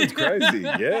 crazy. Sounds crazy.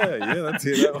 Yeah, let's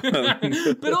hear that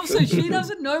one. But also, she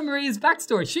doesn't know Maria's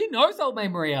backstory. She knows Old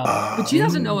Maid Maria, but she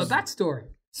doesn't know her backstory.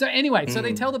 So anyway, so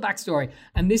they tell the backstory,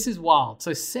 and this is wild.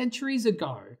 So centuries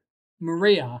ago,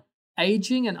 Maria,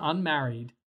 aging and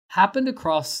unmarried, happened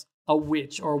across a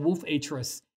witch or a wolf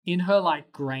eateress in her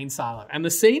grain silo. And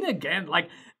the scene again,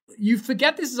 you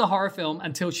forget this is a horror film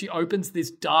until she opens this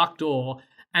dark door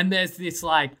and there's this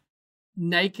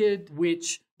naked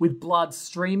witch with blood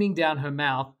streaming down her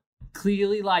mouth,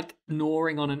 clearly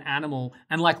gnawing on an animal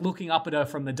and looking up at her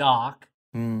from the dark.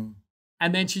 And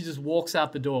then she just walks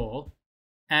out the door,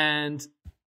 and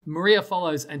Maria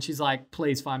follows, and she's like,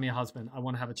 please find me a husband. I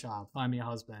want to have a child. Find me a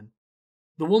husband.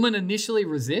 The woman initially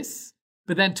resists,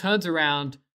 but then turns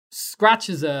around,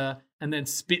 scratches her, and then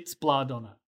spits blood on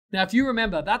her. Now, if you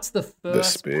remember, that's the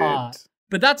first part.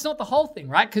 But that's not the whole thing,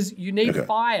 right? Because you need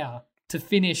fire to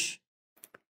finish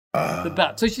the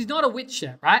battle. So she's not a witch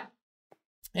yet, right?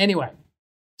 Anyway,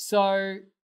 so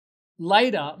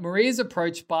later, Maria's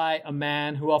approached by a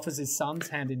man who offers his son's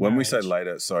hand in marriage. When we say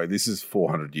later, sorry, this is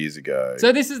 400 years ago.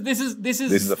 So this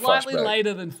is slightly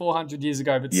later than 400 years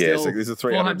ago, but still. So this is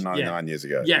 399 years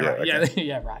ago.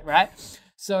 Right.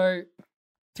 So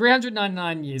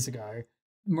 399 years ago,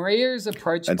 Maria is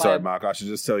approached by... And sorry, Mark, I should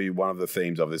just tell you one of the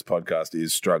themes of this podcast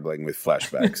is struggling with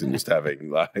flashbacks and just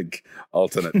having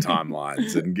alternate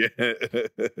timelines and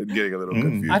getting a little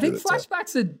confused. I think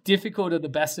flashbacks are difficult at the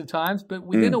best of times, but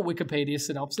within a Wikipedia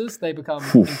synopsis, they become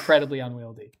incredibly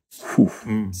unwieldy.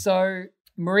 So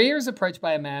Maria is approached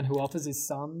by a man who offers his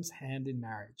son's hand in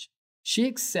marriage. She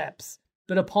accepts,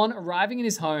 but upon arriving in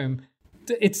his home,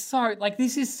 it's so,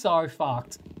 this is so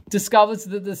fucked. Discovers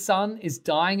that the son is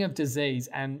dying of disease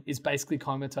and is basically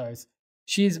comatose.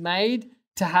 She is made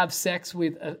to have sex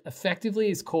with effectively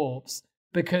his corpse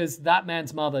because that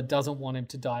man's mother doesn't want him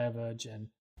to die a virgin.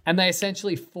 And they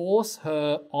essentially force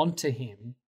her onto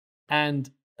him and,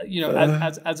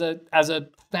 as a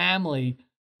family,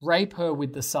 rape her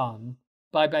with the son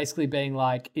by basically being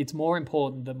it's more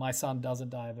important that my son doesn't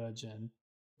die a virgin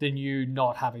than you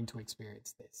not having to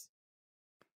experience this.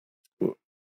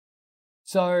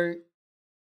 So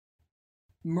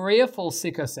Maria falls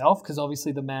sick herself because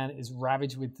obviously the man is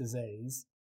ravaged with disease.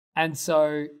 And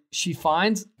so she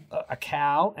finds a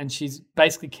cow and she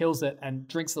basically kills it and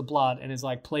drinks the blood and is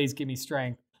like, please give me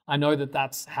strength. I know that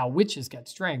that's how witches get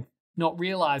strength, not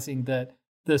realizing that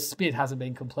the spit hasn't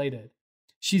been completed.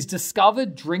 She's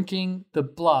discovered drinking the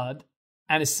blood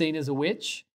and is seen as a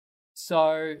witch.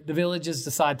 So the villagers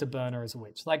decide to burn her as a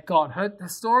witch. God, her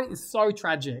story is so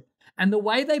tragic. And the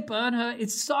way they burn her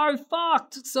is so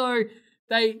fucked. So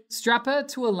they strap her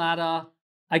to a ladder,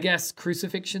 I guess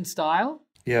crucifixion style.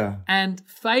 Yeah. And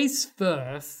face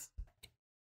first,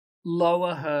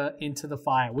 lower her into the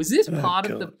fire. Was this part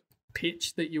of the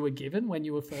pitch that you were given when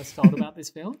you were first told about this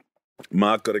film?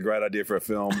 Mark got a great idea for a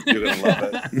film. You're going to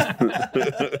love it.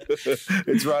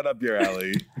 It's right up your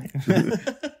alley.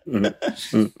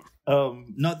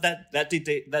 Not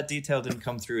that detail didn't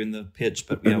come through in the pitch,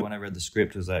 but when I read the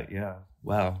script, I was like, yeah,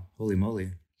 wow, holy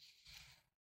moly.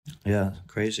 Yeah,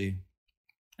 crazy.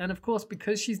 And of course,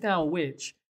 because she's now a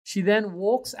witch, she then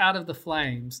walks out of the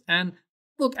flames. And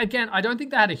look, again, I don't think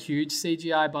they had a huge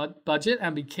CGI budget,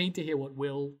 and be keen to hear what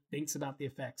Will thinks about the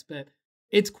effects, but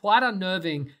it's quite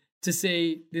unnerving to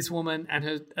see this woman and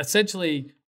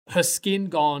her skin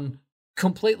gone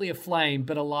completely aflame,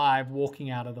 but alive, walking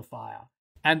out of the fire.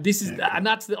 And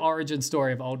that's the origin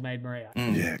story of Old Maid Maria.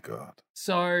 Yeah, God.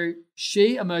 So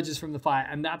she emerges from the fire,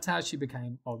 and that's how she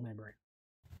became Old Maid Maria.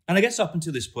 And I guess up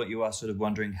until this point, you are sort of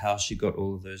wondering how she got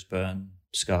all of those burn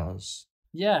scars.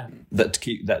 Yeah. That to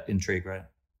keep that intrigue, right?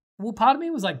 Well, part of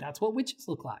me was like, that's what witches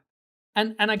look like.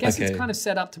 And I guess it's kind of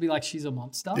set up to be like she's a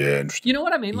monster. Yeah, interesting. You know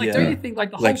what I mean? Don't you think the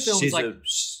whole film is like...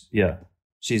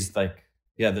 She's there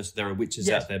are witches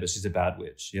out there, but she's a bad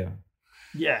witch. Yeah.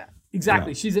 Yeah,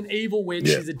 exactly. Yeah. She's an evil witch.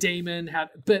 Yeah. She's a demon.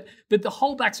 But the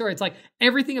whole backstory, it's like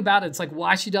everything about it. It's like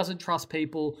why she doesn't trust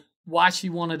people, why she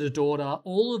wanted a daughter,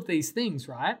 all of these things,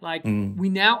 right? We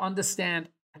now understand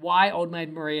why Old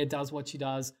Maid Maria does what she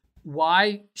does,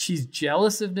 why she's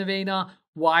jealous of Navina,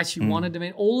 why she wanted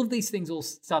Navina. All of these things all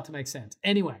start to make sense.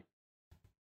 Anyway,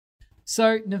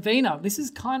 so Navina, this is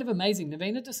kind of amazing.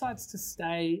 Navina decides to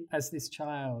stay as this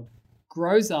child,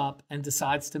 grows up and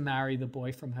decides to marry the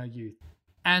boy from her youth.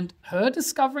 And her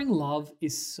discovering love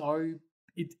is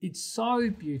it's so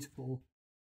beautiful.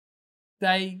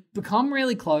 They become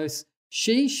really close.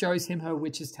 She shows him her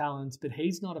witch's talents, but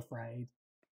he's not afraid.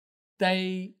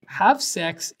 They have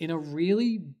sex in a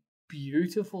really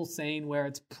beautiful scene where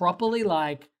it's properly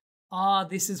like,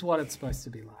 this is what it's supposed to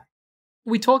be like.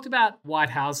 We talked about White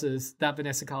Houses, that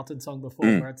Vanessa Carlton song before,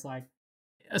 where it's like,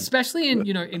 especially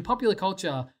in popular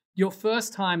culture, your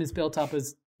first time is built up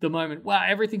as the moment, wow,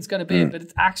 everything's going to be it. But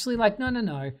it's actually like,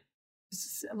 no.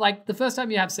 Like the first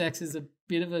time you have sex is a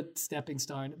bit of a stepping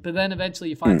stone. But then eventually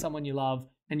you find someone you love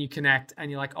and you connect and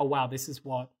you're like, oh, wow, this is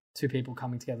what two people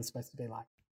coming together is supposed to be like.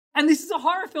 And this is a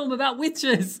horror film about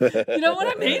witches. You know what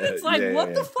I mean? It's like,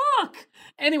 what the fuck?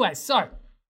 Anyway, so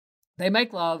they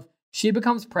make love. She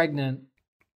becomes pregnant.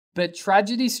 But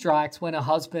tragedy strikes when her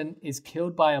husband is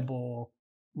killed by a boar,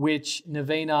 which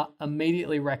Navina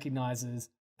immediately recognizes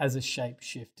as a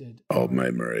shape-shifted. Old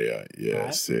Maid Maria. Yeah,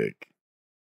 right? Sick.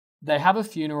 They have a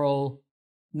funeral.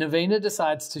 Navina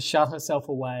decides to shut herself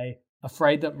away,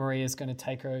 afraid that Maria is going to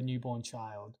take her newborn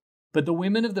child. But the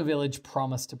women of the village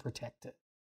promise to protect it.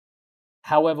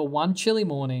 However, one chilly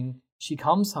morning, she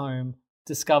comes home,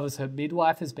 discovers her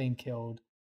midwife has been killed,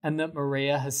 and that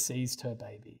Maria has seized her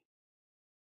baby.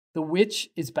 The witch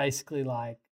is basically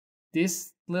like,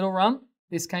 this little runt,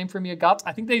 this came from your guts.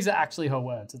 I think these are actually her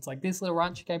words. It's like, this little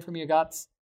runt, she came from your guts.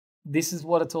 This is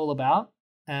what it's all about.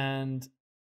 And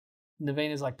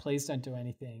Navina's like, please don't do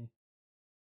anything.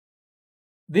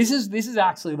 This is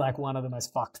actually like one of the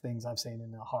most fucked things I've seen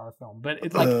in a horror film. But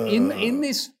it's like in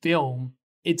this film,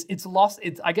 it's lost.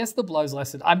 It's, I guess, the blow's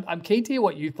lesson. I'm keen to hear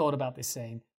what you thought about this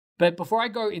scene. But before I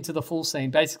go into the full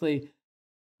scene, basically,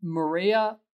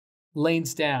 Maria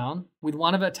leans down with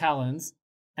one of her talons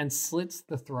and slits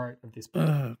the throat of this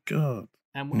baby. Oh, God.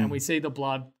 And we see the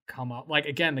blood come up. Like,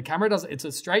 again, the camera does, it's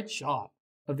a straight shot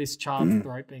of this child's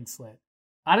throat being slit.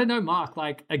 I don't know, Mark,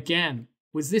 like, again,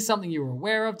 was this something you were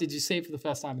aware of? Did you see it for the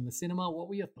first time in the cinema? What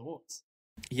were your thoughts?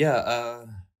 Yeah,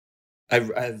 I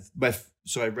read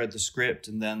the script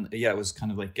and then, it was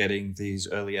kind of like getting these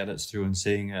early edits through and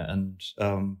seeing it. And,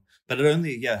 but it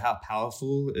only, how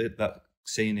powerful that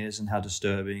scene is and how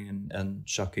disturbing and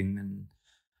shocking. And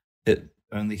it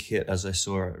only hit as I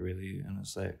saw it, really. And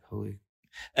it's like, holy.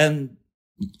 And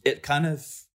it kind of,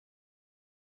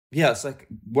 it's like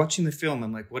watching the film,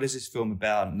 I'm like, what is this film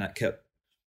about? And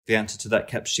the answer to that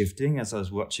kept shifting as I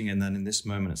was watching. And then in this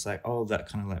moment, it's like, oh, that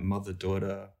kind of like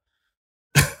mother-daughter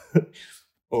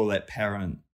or like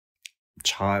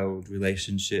parent-child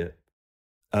relationship.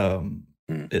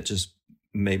 It just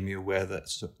made me aware that,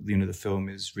 the film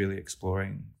is really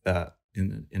exploring that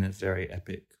in a very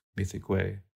epic, mythic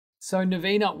way. So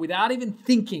Navina, without even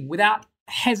thinking, without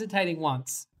hesitating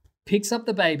once, picks up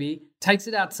the baby, takes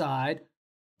it outside,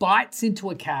 bites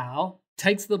into a cow,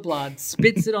 takes the blood,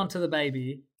 spits it onto the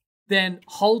baby, then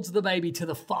holds the baby to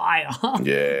the fire.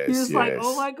 Yes, He's like,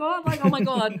 oh my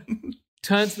God,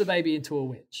 turns the baby into a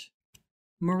witch.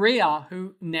 Maria,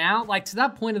 who now, like to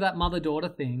that point of that mother-daughter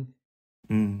thing,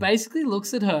 basically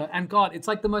looks at her and God, it's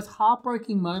like the most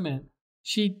heartbreaking moment.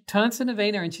 She turns to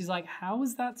Navina and she's like, how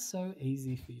is that so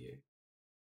easy for you?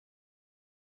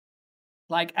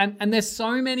 Like, and there's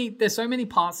so many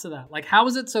parts to that. Like, how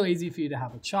is it so easy for you to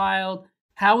have a child?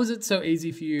 How is it so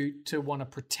easy for you to want to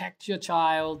protect your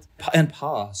child? And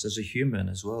pass as a human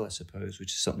as well, I suppose,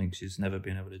 which is something she's never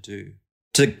been able to do.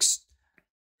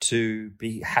 To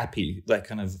be happy, like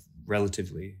kind of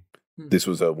relatively. This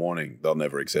was her warning. They'll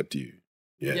never accept you.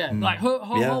 Yeah. Like her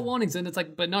whole warnings. And it's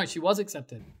like, but no, she was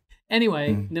accepted.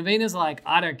 Anyway, Navina's like,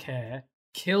 I don't care.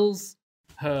 Kills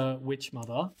her witch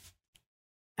mother.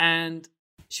 And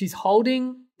she's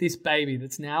holding this baby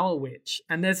that's now a witch.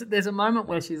 And there's a moment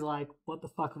where she's like, what the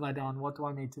fuck have I done? What do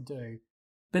I need to do?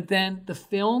 But then the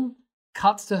film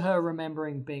cuts to her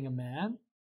remembering being a man,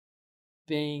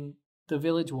 being the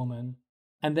village woman,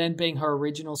 and then being her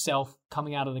original self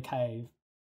coming out of the cave.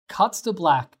 Cuts to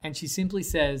black, and she simply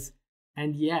says,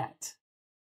 and yet.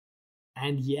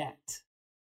 And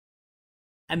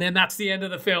then that's the end of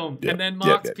the film. And then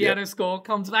Mark's piano score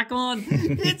comes back on.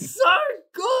 It's so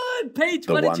good. Peach,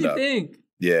 what did you think?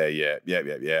 Yeah.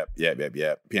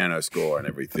 Piano score and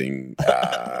everything.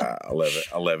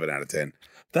 11 out of 10.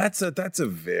 That's a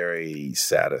very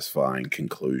satisfying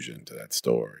conclusion to that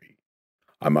story.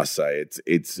 I must say,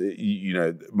 it's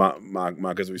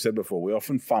Mark, as we said before, we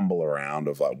often fumble around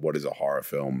of like, what is a horror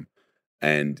film?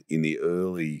 And in the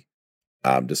early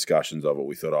discussions of it,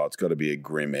 we thought, it's got to be a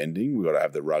grim ending. We've got to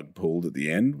have the rug pulled at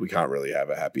the end. We can't really have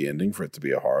a happy ending for it to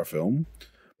be a horror film.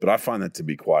 But I find that to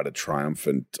be quite a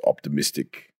triumphant,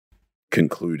 optimistic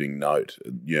concluding note.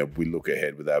 We look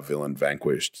ahead with our villain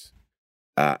vanquished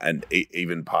and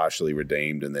even partially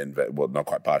redeemed, and then, well, not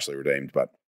quite partially redeemed, but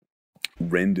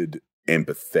rendered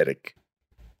empathetic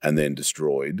and then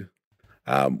destroyed.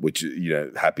 Which,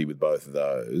 happy with both of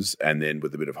those, and then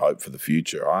with a bit of hope for the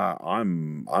future.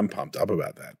 I'm pumped up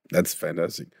about that. That's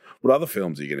fantastic. What other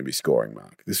films are you going to be scoring,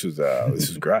 Mark? This was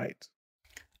great.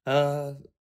 I've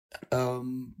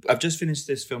just finished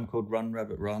this film called Run,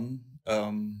 Rabbit, Run,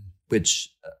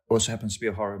 which also happens to be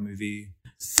a horror movie.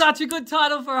 Such a good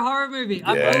title for a horror movie.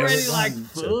 I'm already like,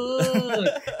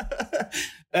 fuck.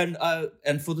 And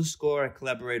for the score, I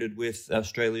collaborated with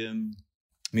Australian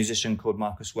musician called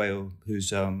Marcus Whale,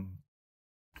 who's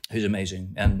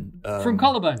amazing, and from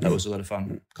Collarbones. That was a lot of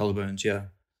fun. Collarbones, yeah.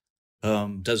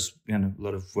 Does a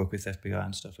lot of work with FBI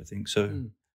and stuff, I think. So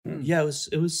yeah,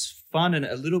 it was fun and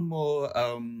a little more.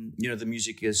 The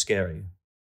music is scary.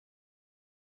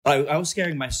 I was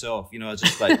scaring myself. I was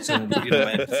just like, my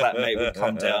flatmate would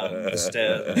come down the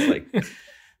stairs, like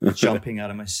jumping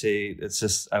out of my seat. It's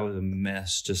just, I was a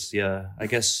mess. Just I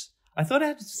guess. I thought I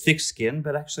had thick skin,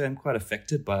 but actually I'm quite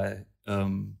affected by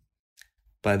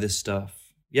this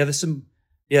stuff. Yeah, there's some.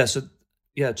 Yeah, so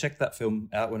check that film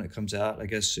out when it comes out. I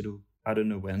guess I don't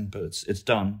know when, but it's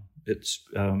done. It's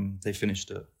they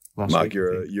finished it last Mark,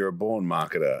 week. you're a born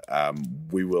marketer.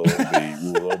 We will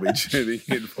all be tuning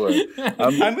in for it.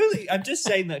 I'm just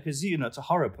saying that because it's a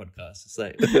horror podcast. It's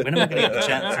like, when am I going to get the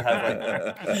chance to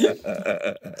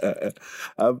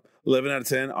have 11 out of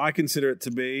 10. I consider it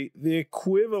to be the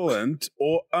equivalent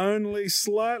or only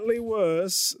slightly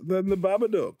worse than The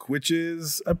Babadook, which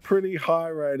is a pretty high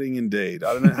rating indeed.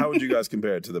 I don't know. How would you guys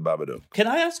compare it to The Babadook? Can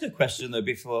I ask a question, though,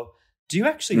 before? Do you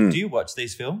actually do you watch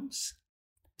these films?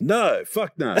 No,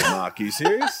 fuck no, Mark. Are you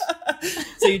serious?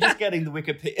 So you're just getting the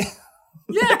Wikipedia?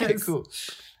 Yeah. Okay, cool.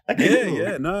 Okay, cool.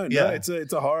 Yeah, no.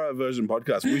 It's a horror version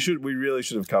podcast. We really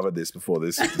should have covered this before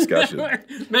this discussion.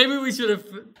 Maybe we should have.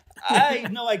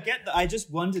 I get that. I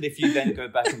just wondered if you then go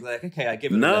back and be like, okay, I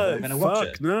give it a level, I'm going to watch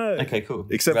it. No. Okay, cool.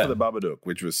 Except for The Babadook,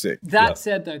 which was sick. That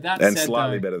said, though,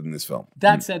 slightly better than this film.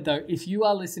 That said, though, if you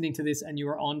are listening to this and you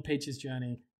are on Peach's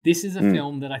journey, this is a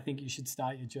film that I think you should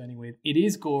start your journey with. It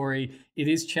is gory, it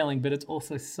is chilling, but it's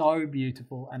also so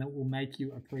beautiful, and it will make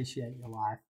you appreciate your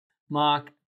life.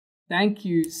 Mark, thank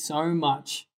you so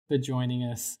much for joining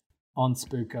us on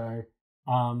Spooko.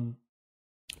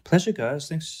 Pleasure, guys.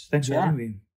 Thanks for having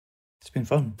me. It's been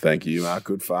fun. Thank you, Mark.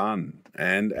 Good fun.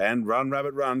 And Run,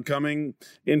 Rabbit, Run coming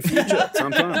in future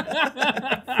sometime.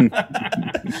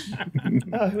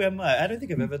 Oh, who am I? I don't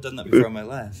think I've ever done that before in my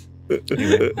life.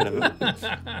 Anyway, whatever.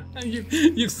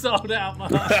 You've sold out,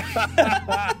 Mark.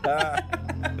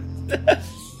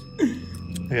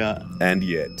 Yeah. And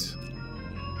yet.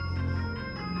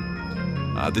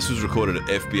 This was recorded at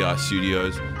FBI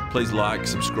Studios. Please like,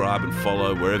 subscribe, and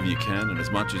follow wherever you can and as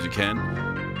much as you can.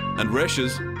 And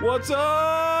Resh's, what's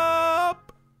up?